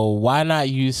 So why not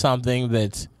use something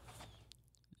that's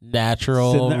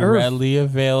natural, Sit in the earth. readily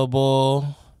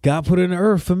available? God put it in the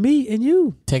earth for me and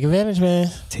you. Take advantage, man.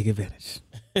 Take advantage.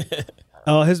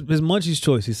 His munchies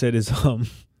choice, he said, is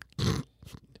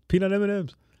peanut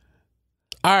M&Ms.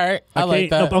 All right, I like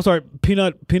that. No, I'm sorry,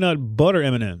 peanut butter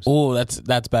M&Ms. Oh,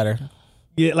 that's better.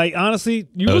 Yeah, like honestly,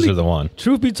 Those are the one.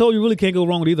 Truth be told, you really can't go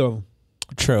wrong with either of them.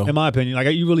 True. In my opinion, like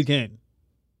you really can't.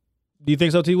 Do you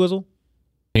think so, T Wizzle?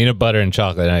 Peanut butter and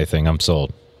chocolate, anything, I'm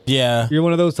sold. Yeah. You're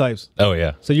one of those types. Oh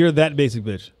yeah, So you're that basic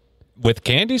bitch. with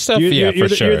candy stuff, You're for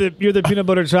the, sure. You're the peanut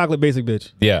butter chocolate basic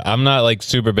bitch. Yeah, I'm not like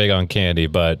super big on candy,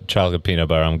 but chocolate peanut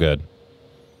butter, I'm good.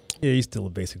 Yeah, he's still a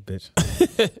basic bitch.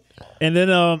 And then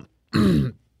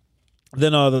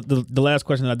the last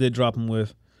question I did drop him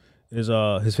with is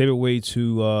his favorite way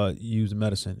to use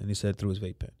medicine, and he said through his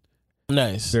vape pen.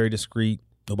 Nice. Very discreet.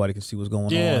 Nobody can see what's going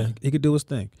Yeah. on. He could do his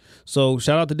thing. So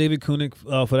shout out to David Koenig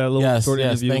for that little short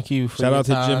interview. Thank you for Shout your out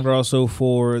to time. Jim Grosso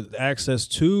for access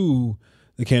to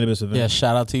the cannabis event. Yeah,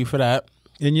 shout out to you for that.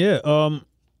 And yeah,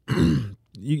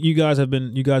 you guys have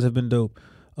been dope.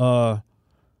 I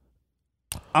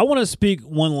want to speak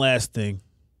one last thing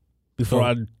before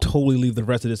I totally leave the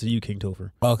rest of this to you, King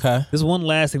Topher. Okay. This one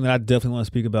last thing that I definitely want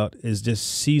to speak about is just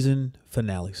season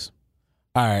finales.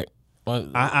 All right.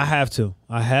 Well, I have to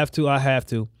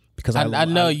because I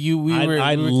know you. We were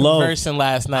love, conversing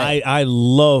last night. I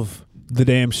love the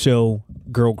damn show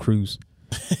Girl Cruise.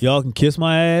 Y'all can kiss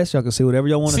my ass. Y'all can say whatever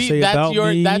y'all want to say about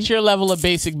me. That's your level of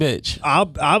basic bitch.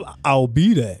 I'll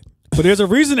be that. But there's a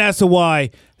reason as to why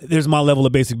there's my level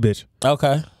of basic bitch.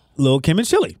 Okay. Lil Kim and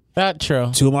Chili. That's true.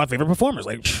 Two of my favorite performers.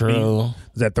 Like True.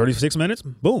 Is that 36 minutes?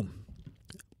 Boom.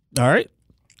 All right.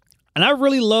 And I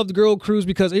really loved Girl Cruise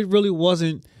because it really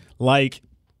wasn't like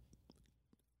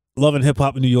Love and Hip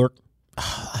Hop in New York.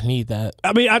 I need that.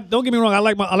 I mean, don't get me wrong. I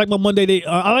like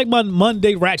my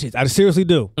Monday ratchets. I seriously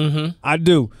do. Mm-hmm. I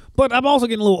do. But I'm also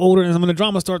getting a little older, and when the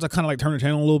drama starts, I kind of like turn the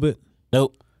channel a little bit.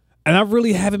 Nope. And I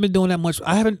really haven't been doing that much.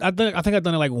 I think I've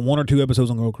done it like 1 or 2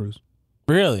 episodes on Girl Cruise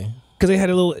Really? because they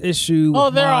had a little issue. Oh,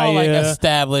 with they're all like Maya.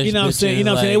 established. You know what I'm saying? You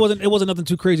know what I'm saying? It wasn't nothing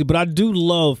too crazy, but I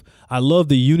love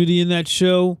the unity in that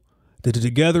show, the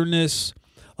togetherness.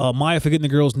 Maya forgetting the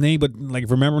girl's name, but like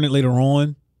remembering it later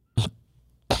on.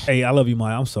 Hey, I love you,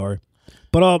 Maya. I'm sorry,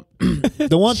 but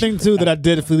the one thing too that I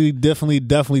definitely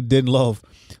didn't love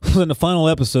was in the final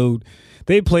episode.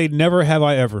 They played "Never Have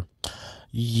I Ever."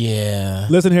 Yeah.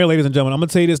 Listen here, ladies and gentlemen. I'm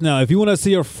gonna tell you this now. If you want to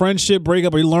see a friendship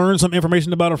breakup or you learn some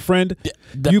information about a friend,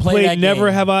 you play played that "Never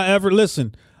game. Have I Ever."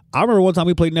 Listen, I remember one time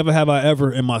we played "Never Have I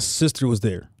Ever" and my sister was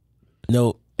there.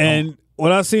 Nope. And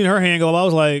when I seen her hand go, I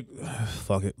was like,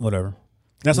 fuck it, whatever.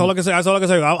 That's all I can say.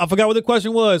 I forgot what the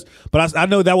question was, but I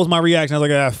know that was my reaction. I was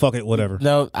like, fuck it, whatever.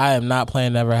 No, I am not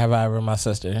playing Never Have I Ever with my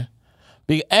sister.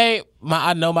 I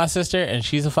know my sister, and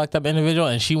she's a fucked up individual,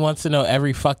 and she wants to know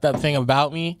every fucked up thing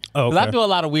about me. Oh, okay. Because I do a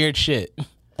lot of weird shit.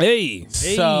 Hey,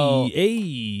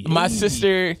 My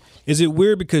sister... Is it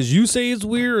weird because you say it's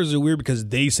weird, or is it weird because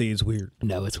they say it's weird?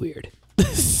 No, it's weird.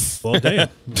 Well, damn.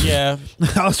 Yeah.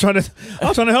 I was trying to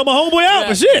help my homeboy out,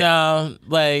 but shit. No,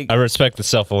 like... I respect the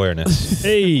self-awareness.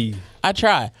 Hey. I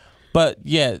try. But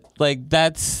yeah, like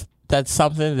that's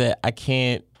something that I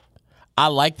can't... I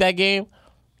like that game.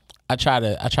 I try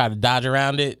to dodge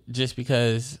around it just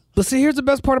because... But see, here's the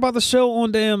best part about the show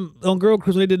on Girl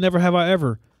Cruise. They did Never Have I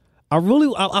Ever. I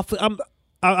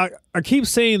keep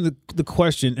saying the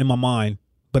question in my mind,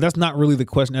 but that's not really the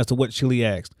question as to what Chili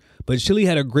asked. But Chili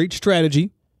had a great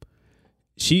strategy.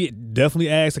 She definitely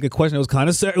asked like a question that was kind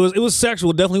of it was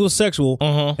sexual, definitely was sexual,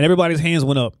 and everybody's hands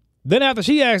went up. Then after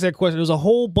she asked that question, there was a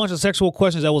whole bunch of sexual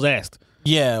questions that was asked.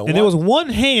 Yeah. And there was one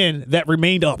hand that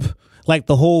remained up like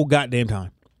the whole goddamn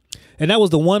time. And that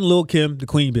was the one Lil Kim, the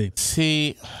queen bee.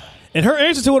 See... And her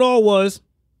answer to it all was,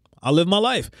 I live my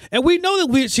life. And we know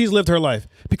that she's lived her life.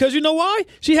 Because you know why?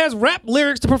 She has rap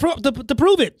lyrics to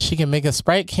prove it. She can make a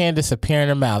Sprite can disappear in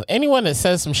her mouth. Anyone that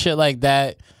says some shit like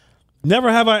that...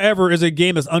 Never Have I Ever is a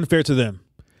game that's unfair to them.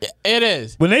 It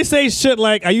is. When they say shit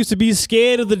like, I used to be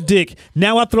scared of the dick,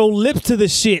 now I throw lips to the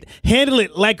shit, handle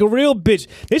it like a real bitch,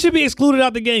 they should be excluded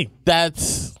out the game.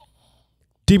 That's...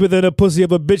 Deeper than a pussy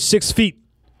of a bitch 6 feet.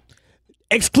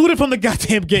 Excluded from the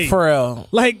goddamn game. For real.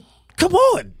 Like, come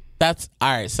on. That's...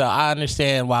 All right, so I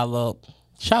understand why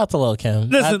Shout out to Lil Kim.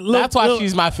 Listen, that's why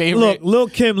she's my favorite. Look, Lil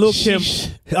Kim.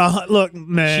 Look,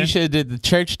 man. She should have did the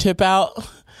church tip out.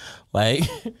 Like,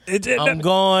 I'm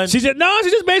going. She just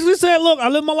basically said, look, I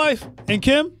live my life. And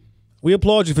Kim, we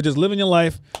applaud you for just living your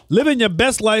life, living your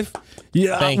best life.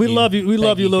 Yeah, we love you. We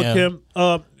love you, Lil Kim.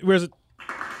 Where's it?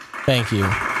 Thank you.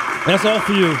 That's all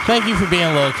for you. Thank you for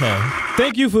being Lil Kim.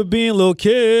 Thank you for being Lil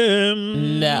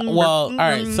Kim. Now, well, all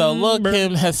right. So Lil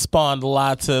Kim has spawned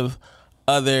lots of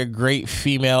other great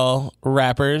female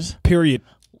rappers. Period.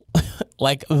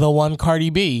 Like the one Cardi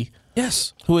B.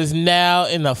 Yes. Who is now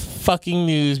in the fucking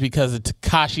news because of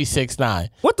Tekashi 6ix9ine.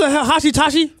 What the hell?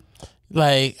 Hashitashi?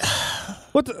 Like,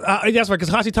 what the? That's right, because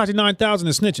Hashitashi 9000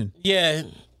 is snitching. Yeah.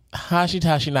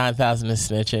 Hashitashi 9000 is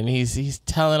snitching. He's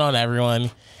telling on everyone.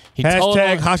 He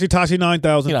Hashtag Hashitashi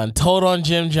 9000. He done told on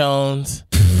Jim Jones.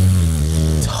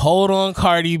 Told on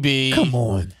Cardi B. Come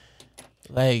on.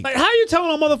 Like Like, how you telling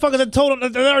all motherfuckers that told them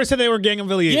that they already said they were gang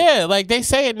affiliated? yeah, like they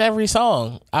say it in every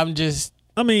song. I'm just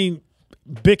I mean,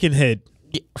 Bickenhead.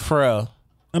 for real.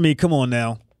 I mean, come on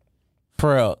now.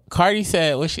 For real. Cardi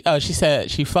said what she said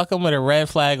she fuck him with a red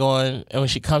flag on, and when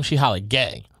she comes she holler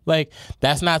gang. Like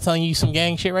that's not telling you some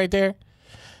gang shit right there.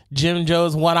 Jim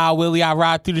Jones, One Eye Willie, I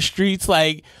ride through the streets.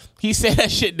 Like he said that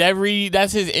shit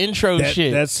that's his intro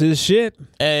shit. That's his shit.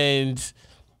 And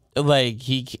like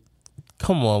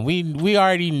come on, we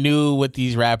already knew what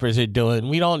these rappers are doing.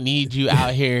 We don't need you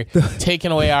out here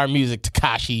taking away our music,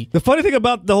 Tekashi. The funny thing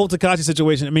about the whole Tekashi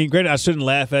situation, I mean, granted, I shouldn't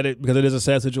laugh at it because it is a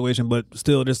sad situation, but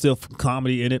still, there's still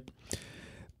comedy in it.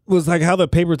 Was like how the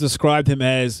papers described him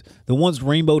as the once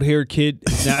rainbow-haired kid.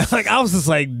 Now, like I was just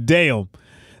like, damn.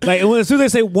 Like as soon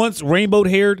as they say once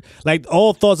rainbow-haired, like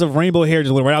all thoughts of rainbow hair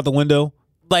just went right out the window.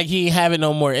 Like he ain't have it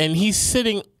no more, and he's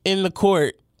sitting in the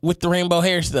court with the rainbow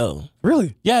hair still.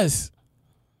 Really? Yes.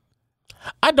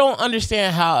 I don't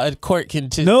understand how a court can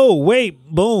No, wait,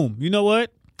 boom. You know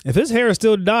what? If his hair is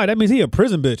still dyed, that means he a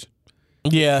prison bitch.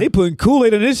 Yeah. They putting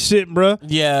Kool-Aid in this shit, bruh.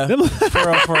 Yeah.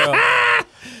 For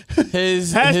real.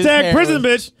 His Hashtag prison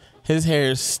bitch. His hair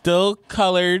is still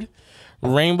colored,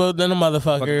 rainbow than a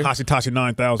motherfucker. Tashi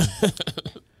 9000.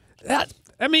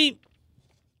 I mean,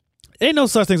 ain't no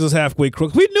such things as halfway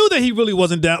crooks. We knew that he really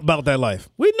wasn't down about that life.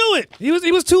 We knew it.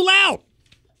 He was too loud.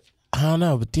 I don't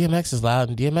know, but DMX is loud,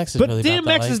 and DMX is But really about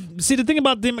that DMX life. is, see, the thing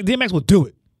about DMX will do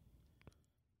it.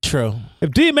 True. If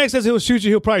DMX says he'll shoot you,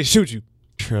 he'll probably shoot you.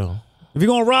 True. If he's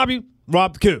gonna rob you,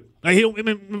 rob the kid. Like he don't I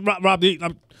mean, rob the.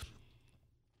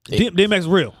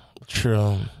 DMX real.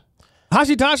 True.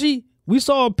 Tashi, we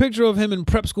saw a picture of him in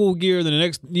prep school gear the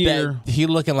next year. That he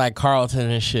looking like Carlton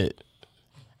and shit.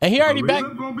 And he already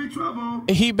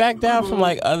he backed down from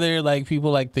like other like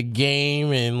people like The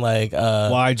Game and like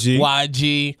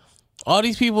YG. All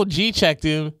these people G checked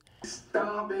him.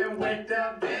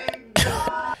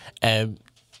 And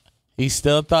he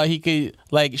still thought he could,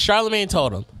 like Charlamagne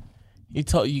told him. He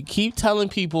told you keep telling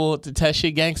people to test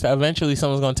shit gangsta, eventually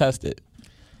someone's gonna test it.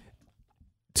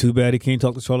 Too bad he can't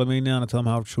talk to Charlamagne now and tell him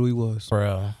how true he was.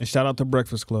 Bro. And shout out to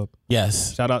Breakfast Club.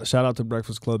 Yes. Shout out to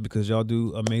Breakfast Club because y'all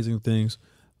do amazing things.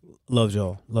 Loves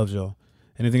y'all.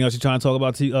 Anything else you trying to talk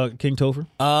about, King Topher?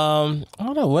 I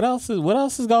don't know. What else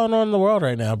is going on in the world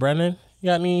right now, Brendan? You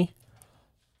got any?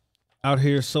 Out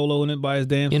here soloing it by his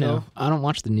damn self. You know, I don't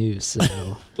watch the news, so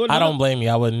I don't blame you.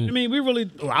 I wouldn't. I mean, we really.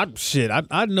 I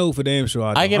know for damn sure.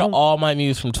 I get all my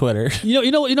news from Twitter. You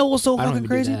know what's so I don't fucking even do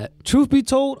crazy? that. Truth be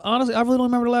told, honestly, I really don't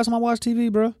remember the last time I watched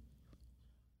TV, bro.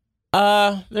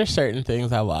 There's certain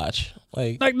things I watch.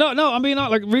 Like No. I mean,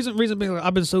 like reason being, like,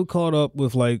 I've been so caught up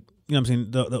with like, you know what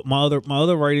I'm saying, my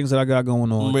other writings that I got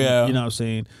going on. Yeah. You know what I'm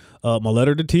saying? My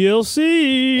letter to TLC.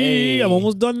 Hey. I'm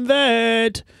almost done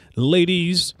that,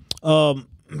 ladies. So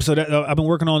that I've been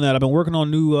working on that. I've been working on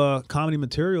new comedy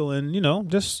material, and you know,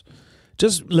 just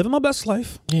living my best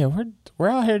life. Yeah, we're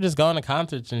out here just going to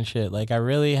concerts and shit. Like I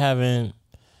really haven't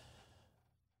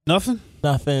Nothing.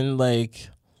 like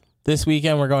this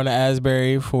weekend we're going to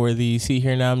Asbury for the See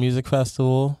Here Now Music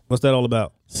Festival. What's that all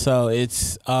about? So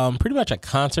it's pretty much a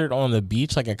concert on the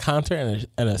beach, like a concert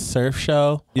and a surf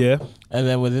show. Yeah. And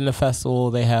then within the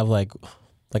festival they have like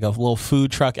a little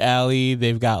food truck alley.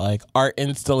 They've got like art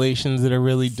installations that are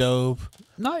really dope.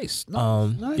 Nice.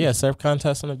 Nice. Yeah, surf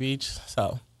contest on the beach.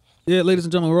 So yeah, ladies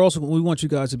and gentlemen, we want you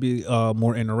guys to be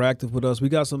more interactive with us. We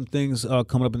got some things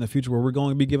coming up in the future where we're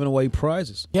going to be giving away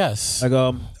prizes. yes. Like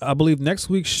I believe next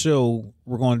week's show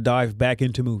we're going to dive back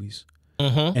into movies.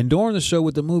 Mm-hmm. And during the show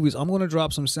with the movies, I'm going to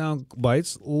drop some sound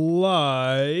bites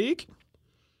like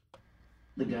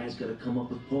The guy's got to come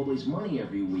up with always money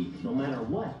every week, no matter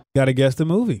what. got to guess the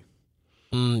movie.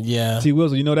 Yeah. T.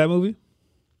 Wilson, you know that movie?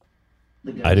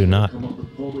 The guy's I do gotta not. Come up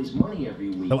with always money every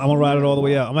week. I'm going to ride it all the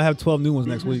way out. I'm going to have 12 new ones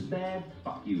next Business week. bad?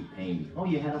 Fuck you, pay me. Oh,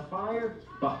 you had a fire?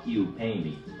 Fuck you, pay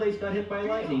me. This place got hit by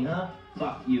lightning, huh?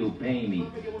 Fuck you, pay me.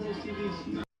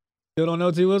 You don't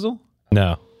know T. Wilson?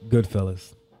 No.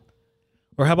 Goodfellas.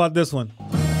 Or how about this one?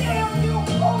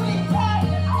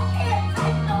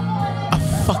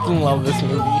 I fucking love this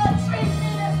movie.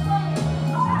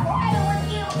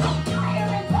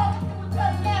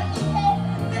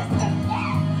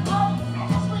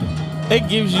 It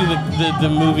gives you the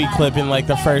movie clip in like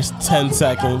the first 10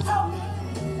 seconds.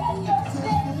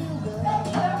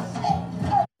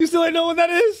 You still ain't know what that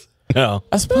is? No.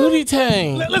 That's Pootie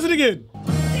Tang. Listen again.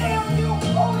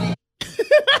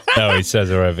 No, he says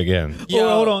it right again. Yo.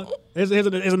 Hold on. Here's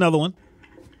another one.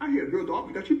 I hear girl dog,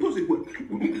 you got your pussy whipped.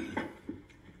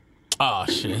 Oh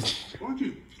shit. Why don't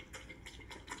you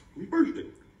reverse it?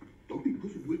 Don't be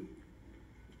pussy whipped.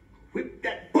 Whip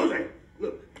that pussy.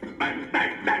 Look, bang, bang.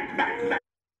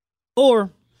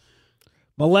 Or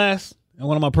my last and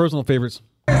one of my personal favorites.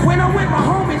 When I'm with my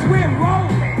homies, we're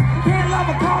rolling. Can't love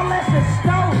a car unless it's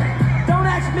stolen. Don't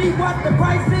ask me what the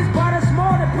price is, but it's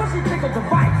more than pussy tickle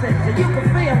devices, and you can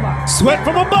feel her. Sweat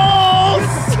from my balls.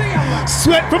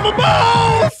 Sweat from my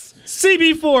balls.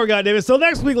 CB4, goddammit. So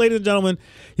next week, ladies and gentlemen,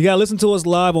 you gotta listen to us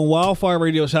live on Wildfire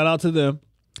Radio. Shout out to them.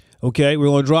 Okay, we're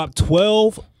gonna drop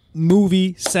 12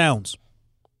 movie sounds.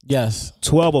 Yes.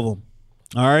 12 of them.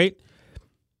 All right.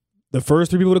 The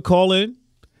first 3 people to call in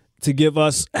to give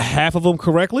us half of them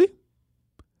correctly,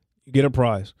 you get a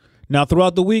prize. Now,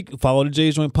 throughout the week, follow the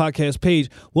Jay's Joint podcast page.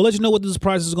 We'll let you know what this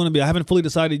prize is going to be. I haven't fully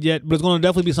decided yet, but it's going to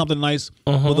definitely be something nice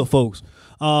for the folks.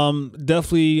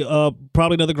 Definitely,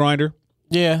 probably another grinder.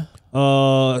 Yeah.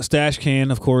 Stash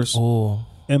can, of course. Oh.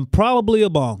 And probably a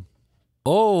bong.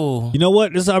 Oh. You know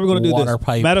what? This is how we're going to do Water this.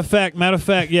 pipe. Matter of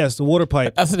fact, yes, the water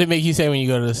pipe. That's what they make you say when you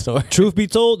go to the store. Truth be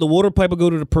told, the water pipe will go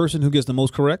to the person who gets the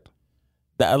most correct.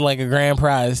 That, like a grand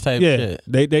prize type shit.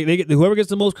 They get, whoever gets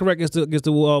the most correct gets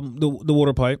the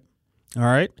water pipe. All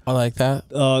right. I like that.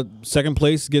 Second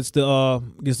place gets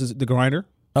the grinder.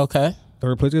 Okay.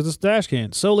 Third place gets the stash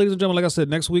can. So, ladies and gentlemen, like I said,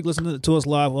 next week listen to us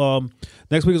live.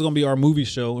 Next week is going to be our movie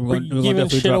show. We're giving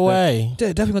shit away.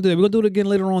 Yeah, definitely gonna do that. We're gonna do it again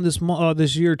later on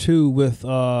this year too with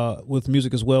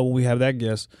music as well when we have that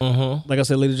guest. Like I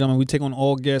said, ladies and gentlemen, we take on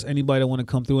all guests. Anybody that want to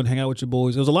come through and hang out with your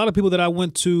boys. There's a lot of people that I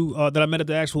went to that I met at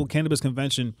the actual cannabis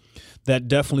convention that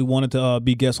definitely wanted to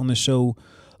be guests on the show.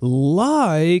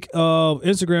 Like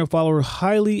Instagram follower,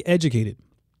 Highly Educated.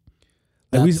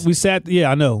 Like we sat,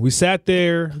 I know. We sat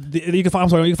there. You can find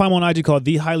me on IG called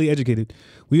The Highly Educated.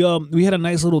 We had a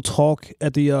nice little talk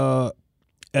at the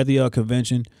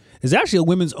convention. It's actually a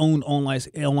women's owned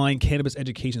online cannabis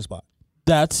education spot.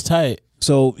 That's tight.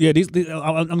 So yeah,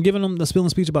 I'm giving them the spilling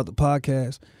speech about the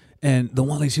podcast, and the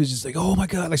one lady, she was just like, "Oh my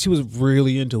god!" Like she was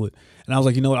really into it, and I was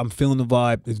like, "You know what? I'm feeling the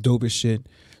vibe. It's dope as shit."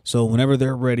 So whenever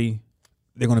they're ready,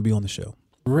 they're going to be on the show.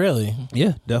 Really?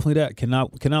 Yeah, definitely that.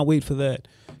 Cannot wait for that.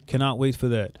 Cannot wait for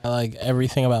that. I like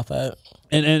everything about that.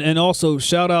 And also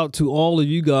shout out to all of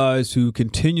you guys who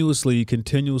continuously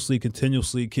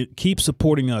keep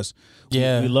supporting us.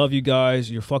 Yeah. We love you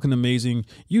guys. You're fucking amazing.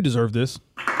 You deserve this.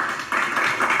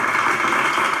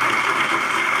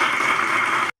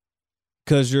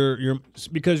 Because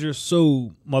you're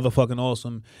so motherfucking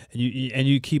awesome, and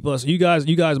you keep us. You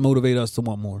guys motivate us to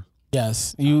want more.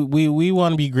 Yes, we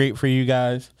want to be great for you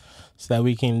guys, so that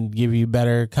we can give you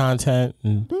better content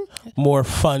and more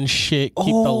fun shit. Keep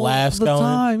the laughs all the going.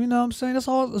 Time, you know what I'm saying? It's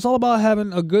all about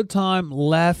having a good time,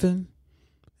 laughing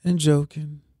and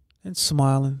joking and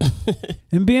smiling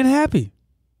and being happy.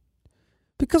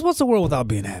 Because what's the world without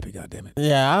being happy? God damn it!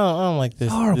 Yeah, I don't like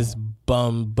this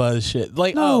bum buzz shit.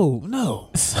 Like no.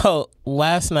 So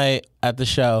last night at the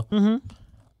show.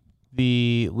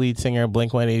 The lead singer of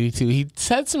Blink-182, he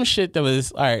said some shit that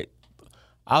was all right.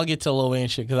 I'll get to Lil Wayne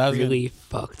shit because I was really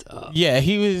fucked up. Yeah,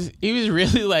 he was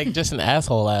really like just an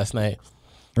asshole last night.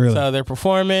 Really? So they're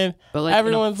performing, but like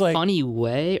everyone's in a like funny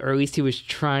way, or at least he was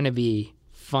trying to be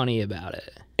funny about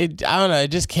it. I don't know. It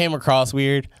just came across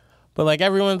weird, but like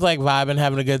everyone's like vibing,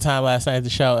 having a good time last night at the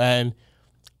show, and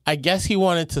I guess he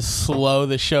wanted to slow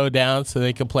the show down so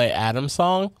they could play Adam's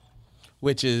song,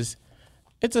 which is.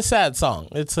 It's a sad song.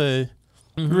 It's a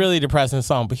really depressing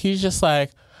song. But he's just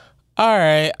like, all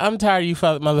right, I'm tired of you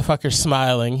motherfuckers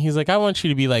smiling. He's like, I want you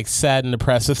to be like sad and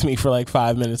depressed with me for like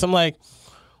 5 minutes. I'm like,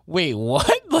 wait, what?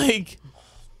 Like,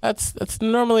 that's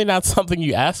normally not something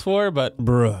you ask for, but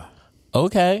bruh.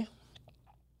 Okay.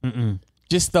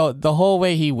 Just the whole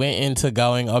way he went into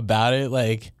going about it,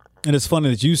 like. And it's funny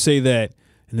that you say that.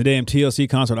 In the damn TLC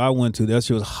concert I went to, that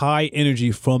shit was high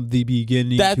energy from the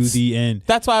beginning to the end.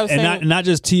 That's why I was saying. And not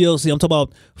just TLC. I'm talking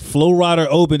about Flo Rida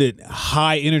opened it.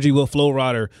 High energy with Flo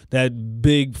Rida. That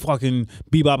big fucking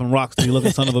bebop and rocksteady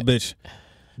looking son of a bitch.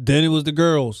 Then it was the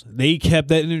girls. They kept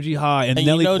that energy high. And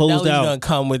Nelly closed Nelly's out. Gonna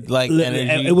come with like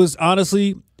energy. It was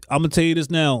honestly, I'm going to tell you this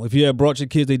now. If you had brought your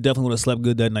kids, they definitely would have slept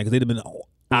good that night because they'd have been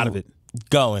out of it.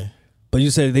 Going. But you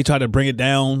said they tried to bring it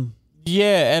down.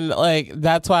 Yeah, and like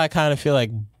that's why I kind of feel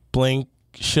like Blink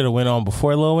should have went on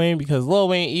before Lil Wayne, because Lil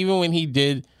Wayne, even when he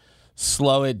did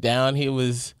slow it down, he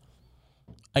was,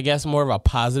 I guess, more of a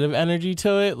positive energy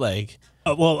to it. Like,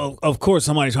 well, of course,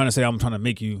 somebody's trying to say I'm trying to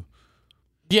make you.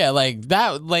 Yeah, like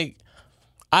that. Like,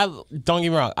 I don't get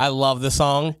me wrong, I love the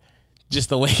song. Just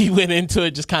the way he went into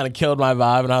it just kind of killed my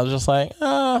vibe, and I was just like,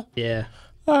 yeah,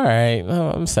 all right,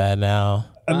 I'm sad now.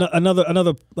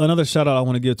 Another shout out I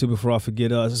want to give to before I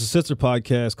forget. It's a sister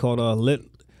podcast called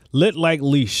Lit Like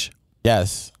Leash.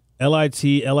 Yes.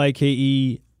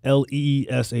 LITLIKE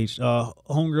Leesh.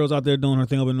 Homegirl's out there doing her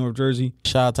thing up in North Jersey.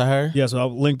 Shout out to her. Yeah, so I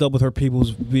linked up with her peoples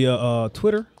via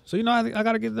Twitter. So I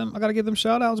gotta give them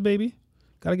shout outs, baby.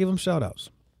 Gotta give them shout outs.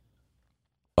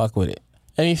 Fuck with it.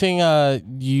 Anything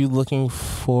you looking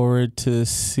forward to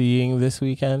seeing this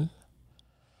weekend?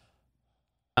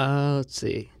 Let's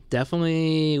see.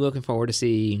 Definitely looking forward to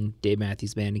seeing Dave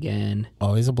Matthews Band again.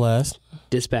 Always a blast.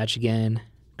 Dispatch again,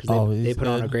 because they put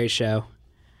on a great show.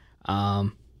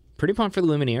 Pretty pumped for the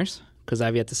Lumineers, because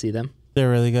I've yet to see them. They're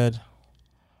really good.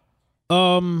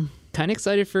 Kind of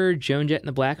excited for Joan Jett and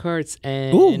the Blackhearts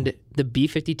and the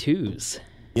B-52s.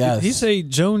 Yes. Did he say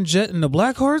Joan Jett and the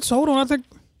Blackhearts? Hold on, I think.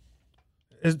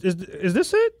 Is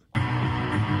this it?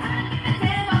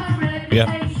 Yeah.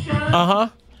 Uh-huh.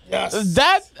 Yes.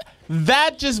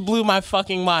 That just blew my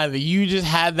fucking mind that you just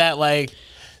had that like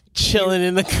chilling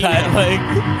in the cut. Like,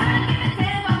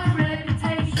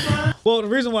 well, the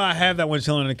reason why I have that one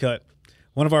chilling in the cut,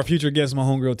 one of our future guests, my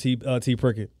homegirl T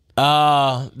Prickett.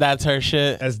 oh, that's her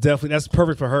shit. That's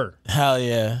perfect for her. Hell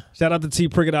yeah. Shout out to T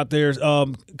Prickett out there,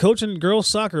 coaching girls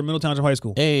soccer at Middle Township High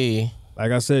School. Hey.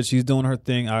 Like I said, she's doing her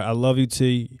thing. I love you,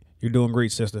 T. You're doing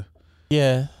great, sister.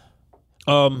 Yeah.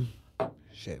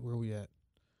 Shit, where we at?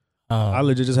 I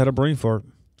legit just had a brain fart.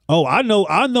 Oh, I know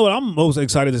what I'm most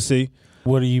excited to see.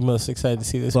 What are you most excited to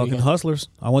see this Fucking weekend? Hustlers.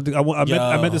 I meant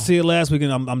to see it last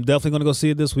weekend. I'm definitely gonna go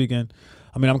see it this weekend.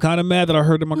 I mean, I'm kind of mad that I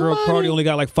heard that my girl Cardi only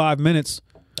got like 5 minutes.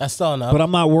 That's still enough. But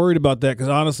I'm not worried about that because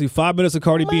honestly, 5 minutes of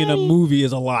Cardi B in a movie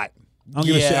is a lot. I don't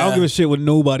give a shit what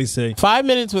nobody say. 5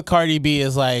 minutes with Cardi B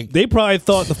is like, They probably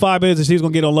thought the 5 minutes that she was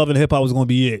gonna get on Love and Hip Hop was gonna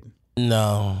be it.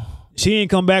 no. She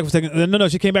ain't come back for second. No,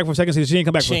 she came back for second season. She ain't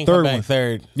come back She for ain't third come back one.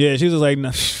 third. Yeah, she was just like,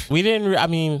 nah. We didn't. I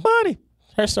mean, Money,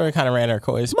 her story kind of ran her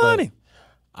course. money.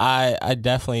 But I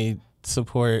definitely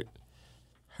support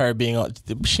her being on.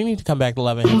 She needs to come back to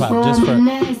Love and Hip Hop just for.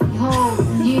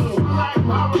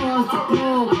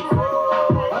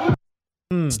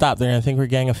 Stop there. I think we're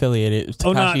gang affiliated.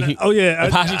 Oh no! Oh yeah.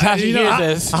 If Tashi hears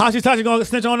this. Tashi gonna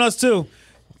snitch on us too.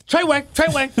 Treyway,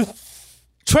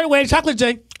 Chocolate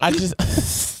J. I just.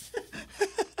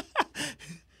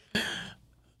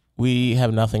 We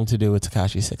have nothing to do with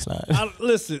Tekashi 6ix9ine.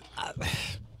 Listen,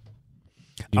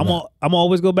 I'm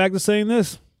always go back to saying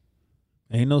this.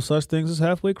 Ain't no such things as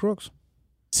halfway crooks.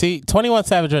 See, 21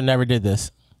 Savage never did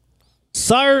this.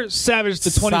 Sire Savage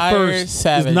the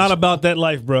 21st is not about that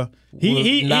life, bro.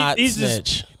 He's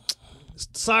snitch.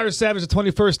 Sire Savage the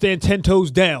 21st stand 10 toes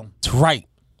down. That's right.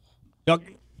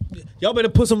 Y'all better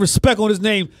put some respect on his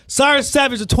name. Sire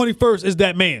Savage the 21st is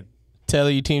that man.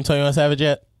 Taylor, you team 21 Savage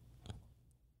yet?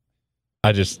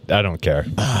 I don't care.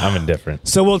 I'm indifferent.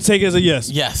 So we'll take it as a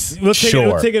yes. Yes. We'll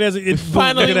take it as a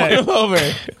finally won him over.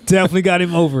 Definitely got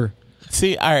him over.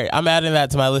 See, all right, I'm adding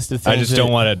that to my list of things. I just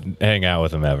don't want to hang out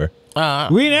with him ever.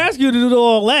 We didn't ask you to do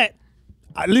all that.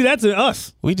 Leave that to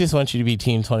us. We just want you to be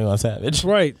team 21 Savage. That's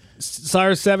right.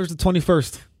 Cyrus Savage the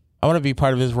 21st. I want to be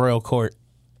part of his royal court.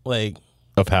 Like,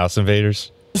 of House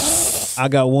Invaders. I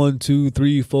got 1, 2,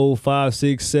 3, 4, 5,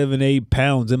 6, 7, 8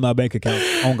 pounds in my bank account.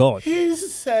 On God. He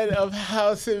said of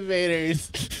House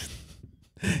Invaders.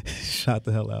 Shut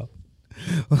the hell out.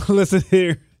 Listen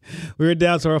here. We're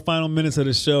down to our final minutes of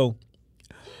the show.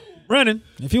 Brennan,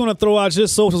 if you want to throw out your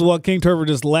socials while King Turver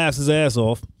just laughs his ass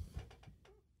off.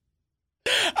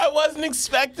 I wasn't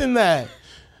expecting that.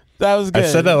 That was good. I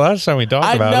said that last time we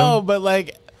talked about I know, him. but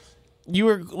like, you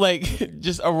were like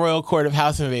just a royal court of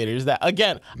House Invaders. That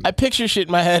again, I picture shit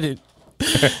in my head.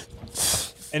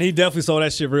 And he definitely saw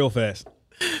that shit real fast.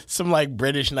 Some like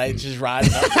British knights just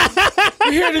riding up.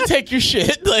 We're here to take your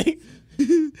shit. Like,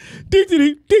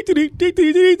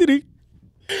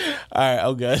 all right,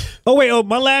 oh good. Oh wait,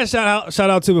 my last shout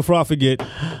out to before I forget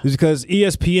is because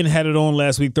ESPN had it on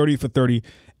last week, 30 for 30.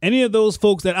 Any of those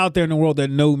folks that out there in the world that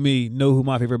know me know who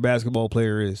my favorite basketball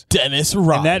player is. Dennis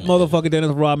Rodman. And that motherfucker Dennis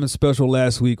Rodman special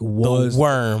last week was the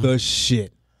worm. The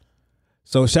shit.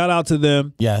 So shout out to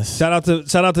them. Yes. Shout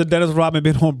out to Dennis Rodman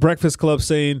being on Breakfast Club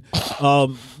saying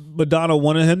Madonna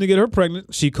wanted him to get her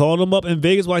pregnant. She called him up in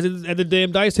Vegas while he's at the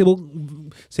damn dice table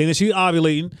saying that she's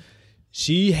ovulating.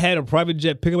 She had a private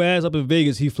jet pick him ass up in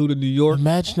Vegas. He flew to New York.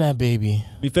 Imagine that, baby.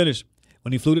 He finished.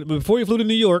 Before he flew to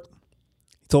New York,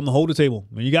 he told him to hold the table.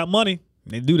 When you got money,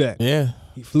 they do that. Yeah.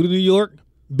 He flew to New York,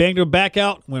 banged her back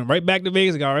out, went right back to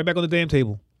Vegas, and got right back on the damn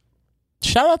table.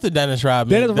 Shout out to Dennis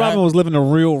Rodman. Dennis Rodman was living a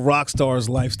real rock star's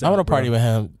lifestyle. I want to party with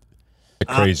him. A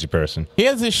crazy person. He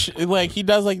has this he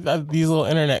does like these little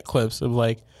internet clips of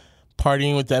like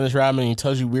partying with Dennis Rodman. And he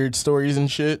tells you weird stories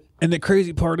and shit. And the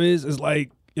crazy part is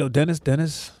like, yo,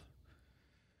 Dennis.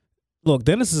 Look,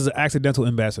 Dennis is an accidental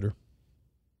ambassador.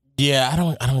 Yeah,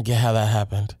 I don't get how that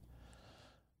happened.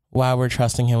 why we're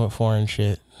trusting him with foreign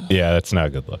shit. Yeah, that's not a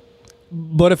good look.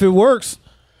 But if it works,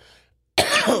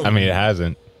 I mean, it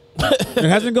hasn't. it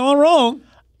hasn't gone wrong.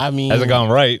 I mean, Hasn't gone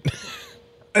right.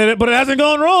 But it hasn't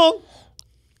gone wrong.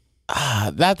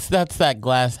 that's that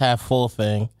glass half full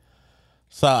thing.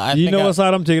 So I You think know what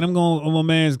side I'm taking? I'm going on my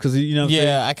man's because you know. What I'm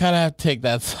saying? I kind of have to take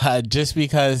that side just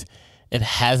because it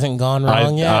hasn't gone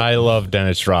wrong yet. I love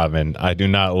Dennis Rodman. I do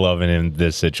not love him in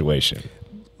this situation.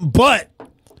 But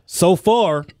so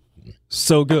far,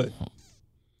 so good.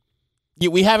 Yeah,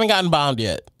 we haven't gotten bombed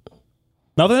yet.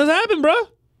 Nothing has happened, bro.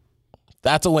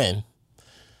 That's a win.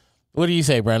 What do you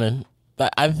say, Brennan?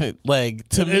 I think, like,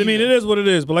 to me, I mean, it is what it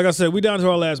is. But like I said, we down to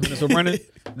our last minute. So, Brennan,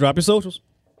 drop your socials.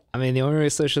 I mean, the only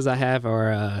socials I have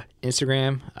are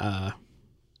Instagram,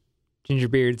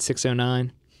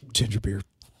 Gingerbeard609. Gingerbeard.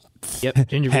 Yep,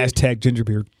 Gingerbeard. Hashtag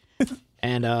Gingerbeard.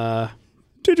 And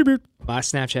Gingerbeard. my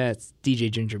Snapchat's DJ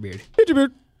Gingerbeard.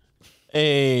 Gingerbeard.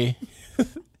 hey,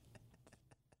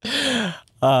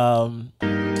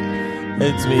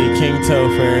 it's me, King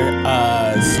Topher.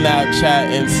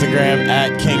 Snapchat, Instagram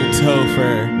at King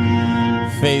Topher.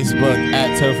 Facebook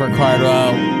at Topher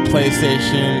Cardwell.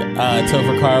 PlayStation,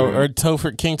 Topher Cardwell or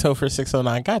Topher King Topher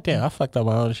 609. Goddamn, I fucked up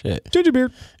my own shit.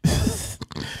 Gingerbeard.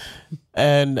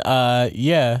 And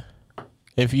yeah,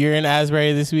 if you're in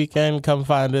Asbury this weekend, come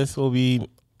find us. We'll be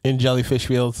in Jellyfish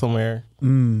Field somewhere,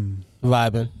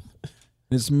 vibing.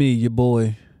 It's me, your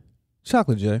boy,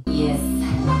 Chocolate J. Yes.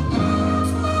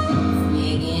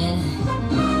 Me again.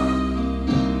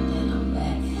 And I'm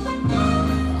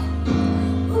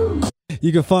back.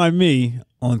 You can find me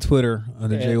on Twitter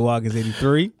under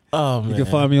JWatkins83. Oh man, You can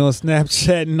find me on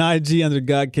Snapchat and IG under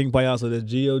God King Payaso. That's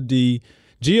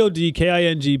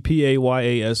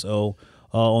GODKINGPAYASO.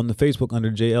 On the Facebook under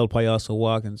JL Payaso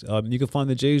Watkins. You can find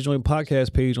the Jay's Joint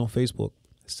podcast page on Facebook.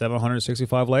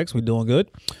 765 likes. We're doing good.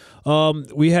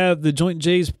 We have the Joint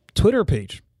Jay's Twitter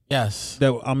page. yes.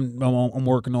 That I'm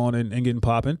working on and getting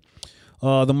popping.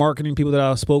 The marketing people that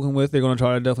I've spoken with, they're going to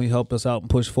try to definitely help us out and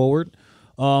push forward.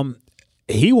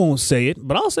 He won't say it,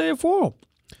 but I'll say it for him.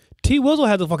 T Wizzle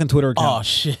has a fucking Twitter account. Oh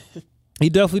shit. He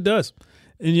definitely does.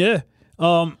 And yeah,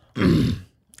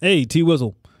 hey T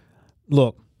Wizzle,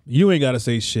 look, you ain't got to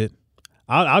say shit.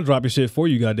 I'll drop your shit for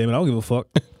you, goddammit. I don't give a fuck.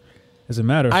 As a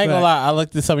matter of fact, I ain't gonna lie. I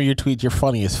looked at some of your tweets. You're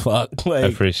funny as fuck. I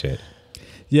Like, appreciate it.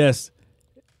 yes,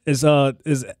 is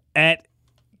at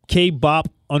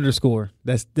KBop_.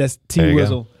 That's There T you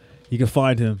Wizzle. You can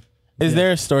find him. is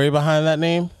there a story behind that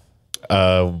name?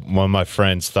 One of my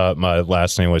friends thought my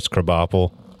last name was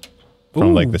Krabappel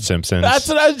from like The Simpsons. That's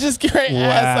what I was just going to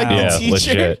ask. Like yeah, the teacher.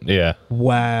 legit. Yeah.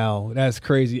 Wow, that's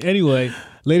crazy. Anyway,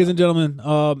 ladies and gentlemen,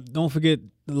 don't forget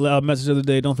the message of the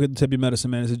day. Don't forget to tip your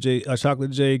medicine, man. It's a Chocolate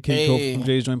J, King Topher from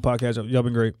Jay's Joint Podcast. Y'all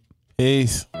been great.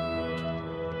 Peace.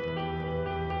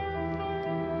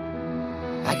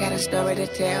 I got a story to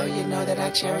tell, you know that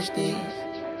I cherish these.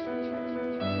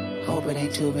 Hope it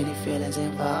ain't too many feelings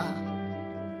involved.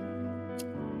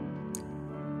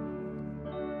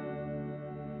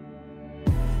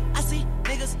 I see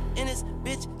niggas in this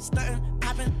bitch stunting,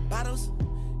 popping bottles,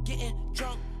 getting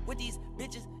drunk with these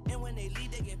bitches, and when they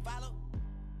leave, they get followed.